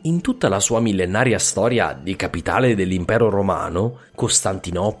 In tutta la sua millenaria storia di capitale dell'impero romano,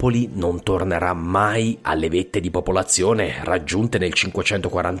 Costantinopoli non tornerà mai alle vette di popolazione raggiunte nel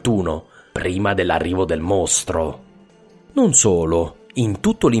 541, prima dell'arrivo del mostro. Non solo, in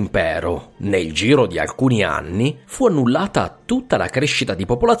tutto l'impero, nel giro di alcuni anni, fu annullata tutta la crescita di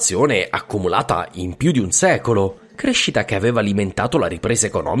popolazione accumulata in più di un secolo, crescita che aveva alimentato la ripresa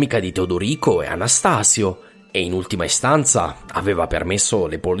economica di Teodorico e Anastasio, e in ultima istanza aveva permesso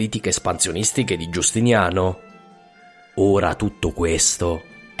le politiche espansionistiche di Giustiniano. Ora tutto questo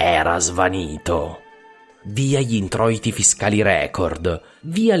era svanito. via gli introiti fiscali record,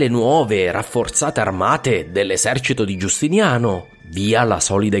 via le nuove e rafforzate armate dell'esercito di Giustiniano, via la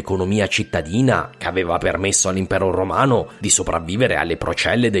solida economia cittadina che aveva permesso all'impero romano di sopravvivere alle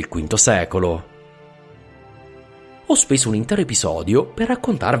procelle del V secolo. Ho speso un intero episodio per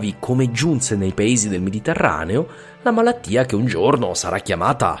raccontarvi come giunse nei paesi del Mediterraneo la malattia che un giorno sarà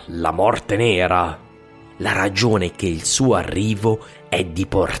chiamata la morte nera. La ragione è che il suo arrivo è di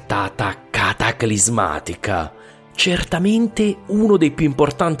portata cataclismatica, certamente uno dei più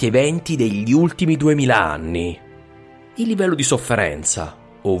importanti eventi degli ultimi 2000 anni. Il livello di sofferenza,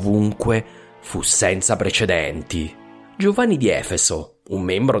 ovunque, fu senza precedenti. Giovanni di Efeso, un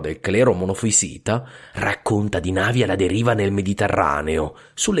membro del clero monofisita, racconta di navi alla deriva nel Mediterraneo,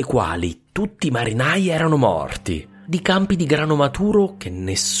 sulle quali tutti i marinai erano morti, di campi di grano maturo che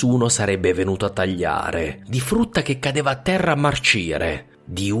nessuno sarebbe venuto a tagliare, di frutta che cadeva a terra a marcire,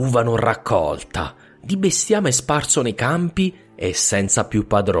 di uva non raccolta, di bestiame sparso nei campi e senza più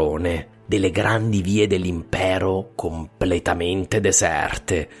padrone, delle grandi vie dell'impero completamente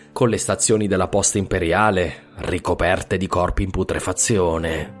deserte, con le stazioni della posta imperiale ricoperte di corpi in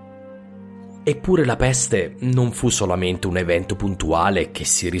putrefazione. Eppure la peste non fu solamente un evento puntuale che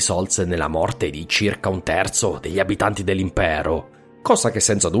si risolse nella morte di circa un terzo degli abitanti dell'impero, cosa che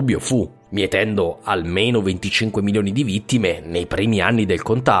senza dubbio fu, mietendo almeno 25 milioni di vittime nei primi anni del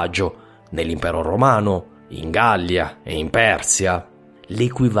contagio, nell'impero romano, in Gallia e in Persia.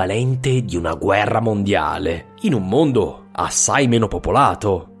 L'equivalente di una guerra mondiale, in un mondo assai meno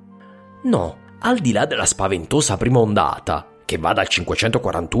popolato. No, al di là della spaventosa prima ondata, che va dal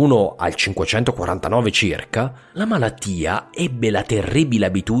 541 al 549 circa, la malattia ebbe la terribile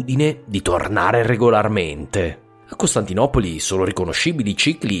abitudine di tornare regolarmente. A Costantinopoli sono riconoscibili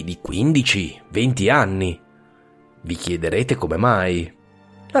cicli di 15-20 anni. Vi chiederete come mai?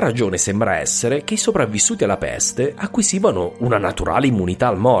 La ragione sembra essere che i sopravvissuti alla peste acquisivano una naturale immunità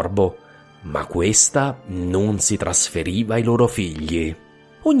al morbo, ma questa non si trasferiva ai loro figli.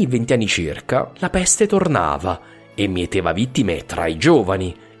 Ogni 20 anni circa la peste tornava e mieteva vittime tra i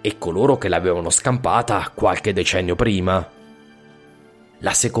giovani e coloro che l'avevano scampata qualche decennio prima.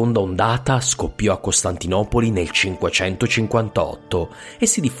 La seconda ondata scoppiò a Costantinopoli nel 558 e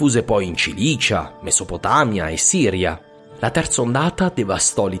si diffuse poi in Cilicia, Mesopotamia e Siria. La terza ondata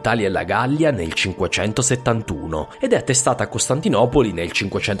devastò l'Italia e la Gallia nel 571 ed è attestata a Costantinopoli nel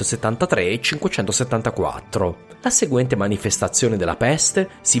 573 e 574. La seguente manifestazione della peste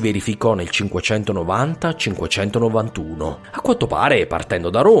si verificò nel 590-591, a quanto pare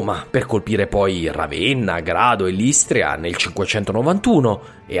partendo da Roma, per colpire poi Ravenna, Grado e Listria nel 591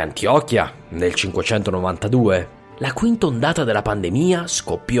 e Antiochia nel 592. La quinta ondata della pandemia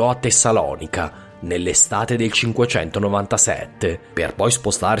scoppiò a Tessalonica nell'estate del 597, per poi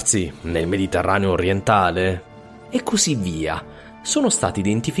spostarsi nel Mediterraneo orientale. E così via. Sono state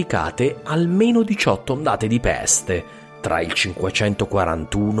identificate almeno 18 ondate di peste tra il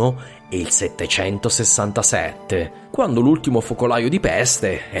 541 e il 767, quando l'ultimo focolaio di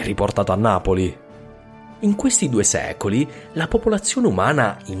peste è riportato a Napoli. In questi 2 secoli la popolazione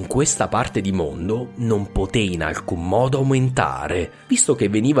umana in questa parte di mondo non poté in alcun modo aumentare, visto che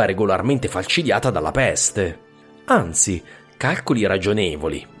veniva regolarmente falcidiata dalla peste. Anzi, calcoli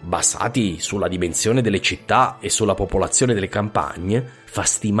ragionevoli, basati sulla dimensione delle città e sulla popolazione delle campagne, fa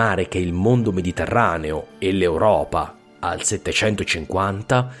stimare che il mondo mediterraneo e l'Europa al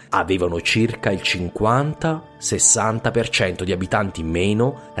 750 avevano circa il 50-60% di abitanti in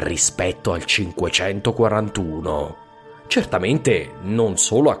meno rispetto al 541. Certamente non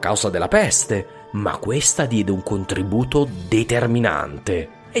solo a causa della peste, ma questa diede un contributo determinante.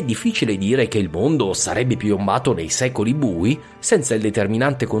 È difficile dire che il mondo sarebbe piombato nei secoli bui senza il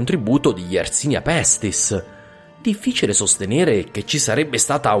determinante contributo di Yersinia Pestis. Difficile sostenere che ci sarebbe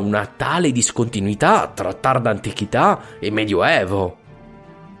stata una tale discontinuità tra tarda antichità e medioevo.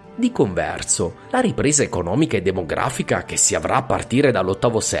 Di converso, la ripresa economica e demografica che si avrà a partire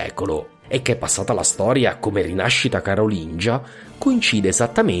dall'VIII secolo e che è passata alla storia come rinascita carolingia coincide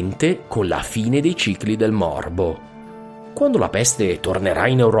esattamente con la fine dei cicli del morbo. Quando la peste tornerà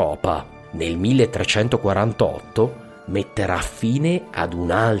in Europa nel 1348, metterà fine ad un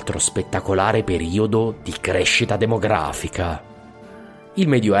altro spettacolare periodo di crescita demografica. Il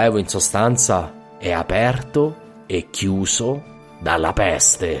Medioevo, in sostanza, è aperto e chiuso dalla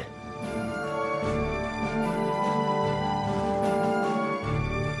peste.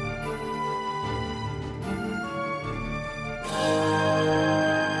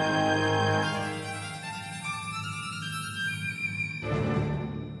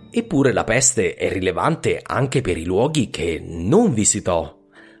 Eppure la peste è rilevante anche per i luoghi che non visitò.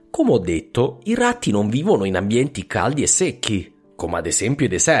 Come ho detto, i ratti non vivono in ambienti caldi e secchi, come ad esempio i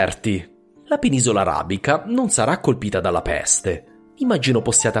deserti. La penisola arabica non sarà colpita dalla peste. Immagino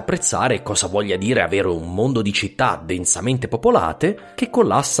possiate apprezzare cosa voglia dire avere un mondo di città densamente popolate che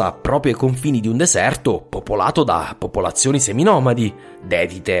collassa proprio ai confini di un deserto popolato da popolazioni seminomadi,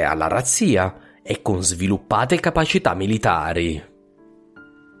 dedite alla razzia e con sviluppate capacità militari.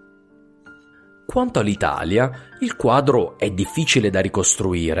 Quanto all'Italia, il quadro è difficile da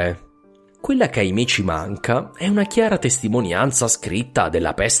ricostruire. Quella che ahimè ci manca è una chiara testimonianza scritta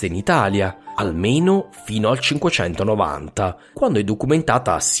della peste in Italia, almeno fino al 590, quando è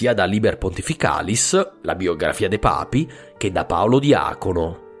documentata sia da Liber Pontificalis, la biografia dei papi, che da Paolo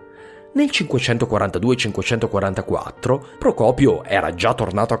Diacono. Nel 542-544 Procopio era già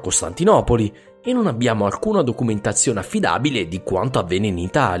tornato a Costantinopoli e non abbiamo alcuna documentazione affidabile di quanto avvenne in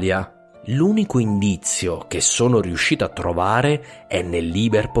Italia. L'unico indizio che sono riuscito a trovare è nel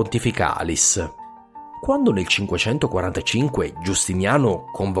Liber Pontificalis. Quando nel 545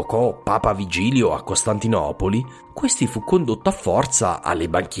 Giustiniano convocò Papa Vigilio a Costantinopoli, questi fu condotto a forza alle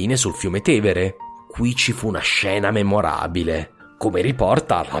banchine sul fiume Tevere. Qui ci fu una scena memorabile, come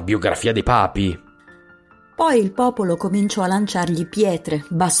riporta la biografia dei papi. Poi il popolo cominciò a lanciargli pietre,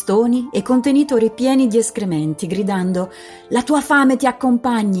 bastoni e contenitori pieni di escrementi, gridando: «La tua fame ti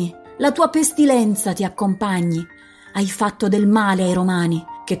accompagni! La tua pestilenza ti accompagni! Hai fatto del male ai romani,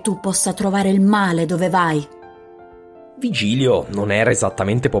 che tu possa trovare il male dove vai!» Vigilio non era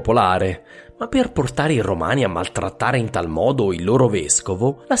esattamente popolare, ma per portare i romani a maltrattare in tal modo il loro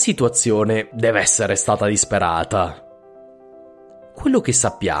vescovo, la situazione deve essere stata disperata. Quello che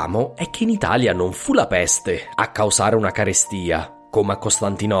sappiamo è che in Italia non fu la peste a causare una carestia, come a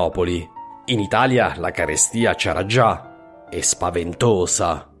Costantinopoli. In Italia la carestia c'era già, e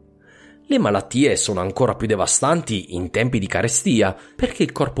spaventosa. Le malattie sono ancora più devastanti in tempi di carestia, perché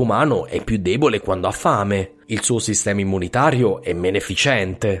il corpo umano è più debole quando ha fame, il suo sistema immunitario è meno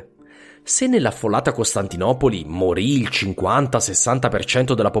efficiente. Se nell'affollata Costantinopoli morì il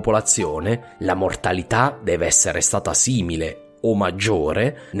 50-60% della popolazione, la mortalità deve essere stata simile o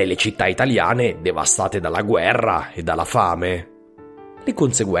maggiore nelle città italiane devastate dalla guerra e dalla fame. Le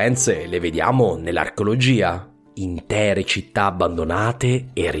conseguenze le vediamo nell'archeologia. Intere città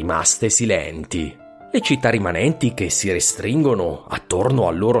abbandonate e rimaste silenti. Le città rimanenti che si restringono attorno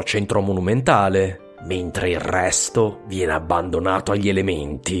al loro centro monumentale, mentre il resto viene abbandonato agli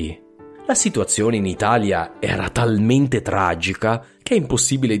elementi. La situazione in Italia era talmente tragica che è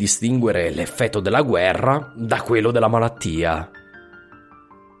impossibile distinguere l'effetto della guerra da quello della malattia.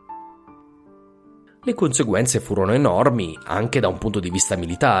 Le conseguenze furono enormi anche da un punto di vista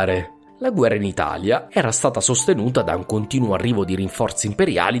militare. La guerra in Italia era stata sostenuta da un continuo arrivo di rinforzi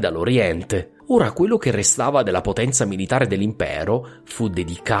imperiali dall'Oriente. Ora quello che restava della potenza militare dell'impero fu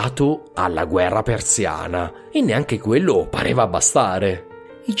dedicato alla guerra persiana e neanche quello pareva bastare.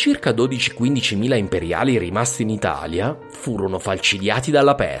 I circa 12-15 mila imperiali rimasti in Italia furono falcidiati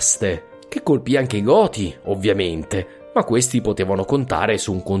dalla peste, che colpì anche i Goti, ovviamente, ma questi potevano contare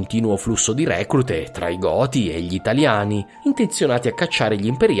su un continuo flusso di reclute tra i Goti e gli italiani, intenzionati a cacciare gli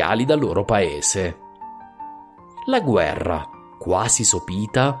imperiali dal loro paese. La guerra, quasi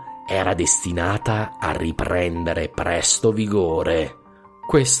sopita, era destinata a riprendere presto vigore.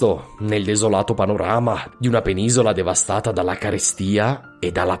 Questo nel desolato panorama di una penisola devastata dalla carestia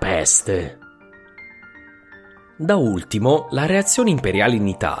e dalla peste. Da ultimo, la reazione imperiale in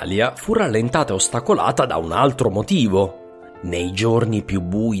Italia fu rallentata e ostacolata da un altro motivo. Nei giorni più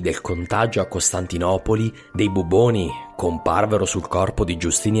bui del contagio a Costantinopoli, dei buboni comparvero sul corpo di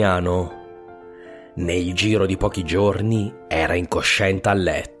Giustiniano. Nel giro di pochi giorni era incosciente a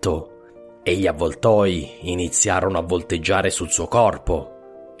letto e gli avvoltoi iniziarono a volteggiare sul suo corpo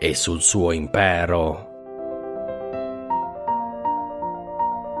e sul suo impero.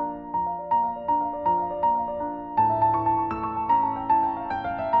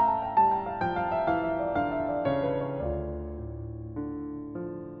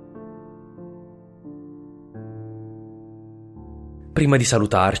 Prima di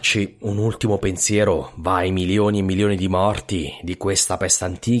salutarci, un ultimo pensiero va ai milioni e milioni di morti di questa peste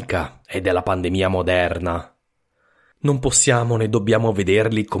antica e della pandemia moderna. Non possiamo né dobbiamo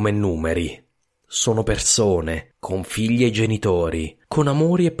vederli come numeri. Sono persone, con figli e genitori, con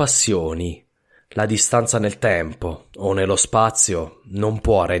amori e passioni. La distanza nel tempo o nello spazio non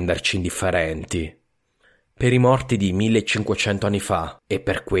può renderci indifferenti. Per i morti di 1500 anni fa e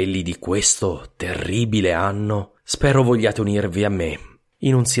per quelli di questo terribile anno, spero vogliate unirvi a me,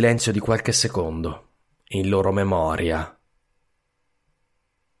 in un silenzio di qualche secondo, in loro memoria.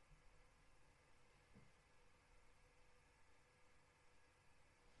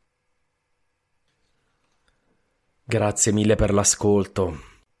 Grazie mille per l'ascolto.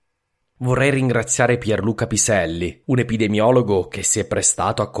 Vorrei ringraziare Pierluca Piselli, un epidemiologo che si è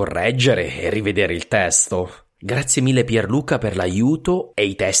prestato a correggere e rivedere il testo. Grazie mille Pierluca per l'aiuto e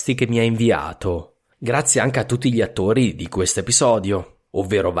i testi che mi ha inviato. Grazie anche a tutti gli attori di questo episodio,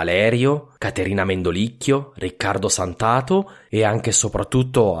 ovvero Valerio, Caterina Mendolicchio, Riccardo Santato e anche e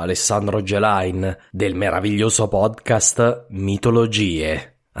soprattutto Alessandro Gelain del meraviglioso podcast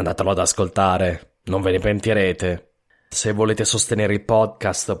Mitologie. Andatelo ad ascoltare, non ve ne pentirete. Se volete sostenere il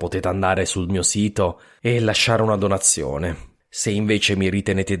podcast potete andare sul mio sito e lasciare una donazione. Se invece mi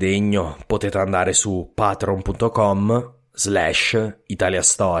ritenete degno potete andare su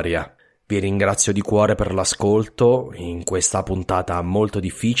patreon.com/italiastoria. Vi ringrazio di cuore per l'ascolto in questa puntata molto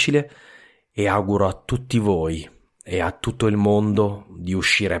difficile e auguro a tutti voi e a tutto il mondo di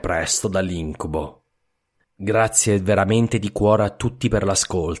uscire presto dall'incubo. Grazie veramente di cuore a tutti per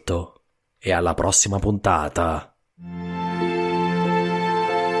l'ascolto e alla prossima puntata.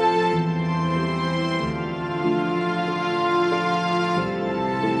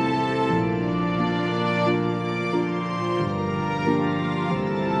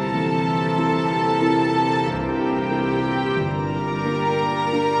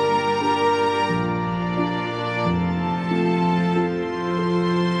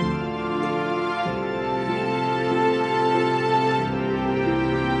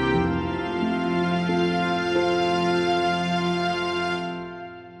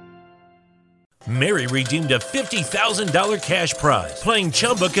 Mary redeemed a $50,000 cash prize playing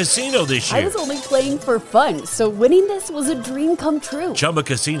Chumba Casino this year. I was only playing for fun, so winning this was a dream come true. Chumba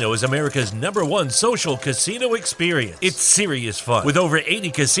Casino is America's #1 social casino experience. It's serious fun. With over 80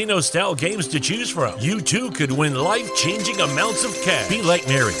 casino-style games to choose from, you too could win life-changing amounts of cash. Be like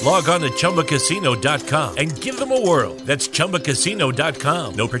Mary. Log on to ChumbaCasino.com and give them a whirl. That's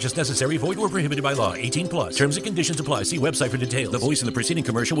ChumbaCasino.com. No purchase necessary. Void where prohibited by law. 18 plus. Terms and conditions apply. See website for details. The voice in the preceding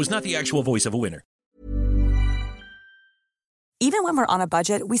commercial was not the actual voice of a winner. Even when we're on a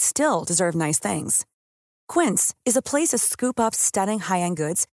budget, we still deserve nice things. Quince is a place to scoop up stunning high-end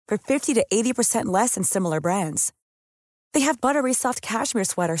goods for 50 to 80% less than similar brands. They have buttery soft cashmere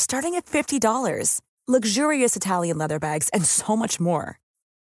sweaters starting at $50, luxurious Italian leather bags, and so much more.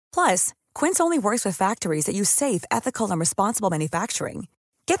 Plus, Quince only works with factories that use safe, ethical, and responsible manufacturing.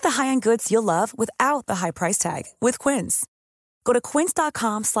 Get the high-end goods you'll love without the high price tag with Quince. Go to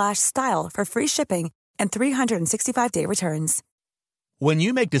quince.com/style for free shipping and 365-day returns. When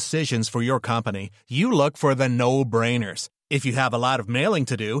you make decisions for your company, you look for the no-brainers. If you have a lot of mailing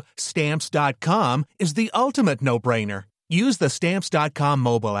to do, Stamps.com is the ultimate no-brainer. Use the Stamps.com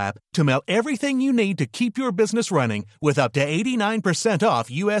mobile app to mail everything you need to keep your business running with up to 89% off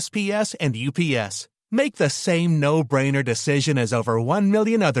USPS and UPS. Make the same no-brainer decision as over 1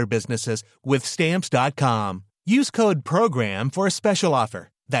 million other businesses with Stamps.com. Use code PROGRAM for a special offer.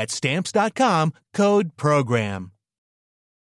 That's Stamps.com, code PROGRAM.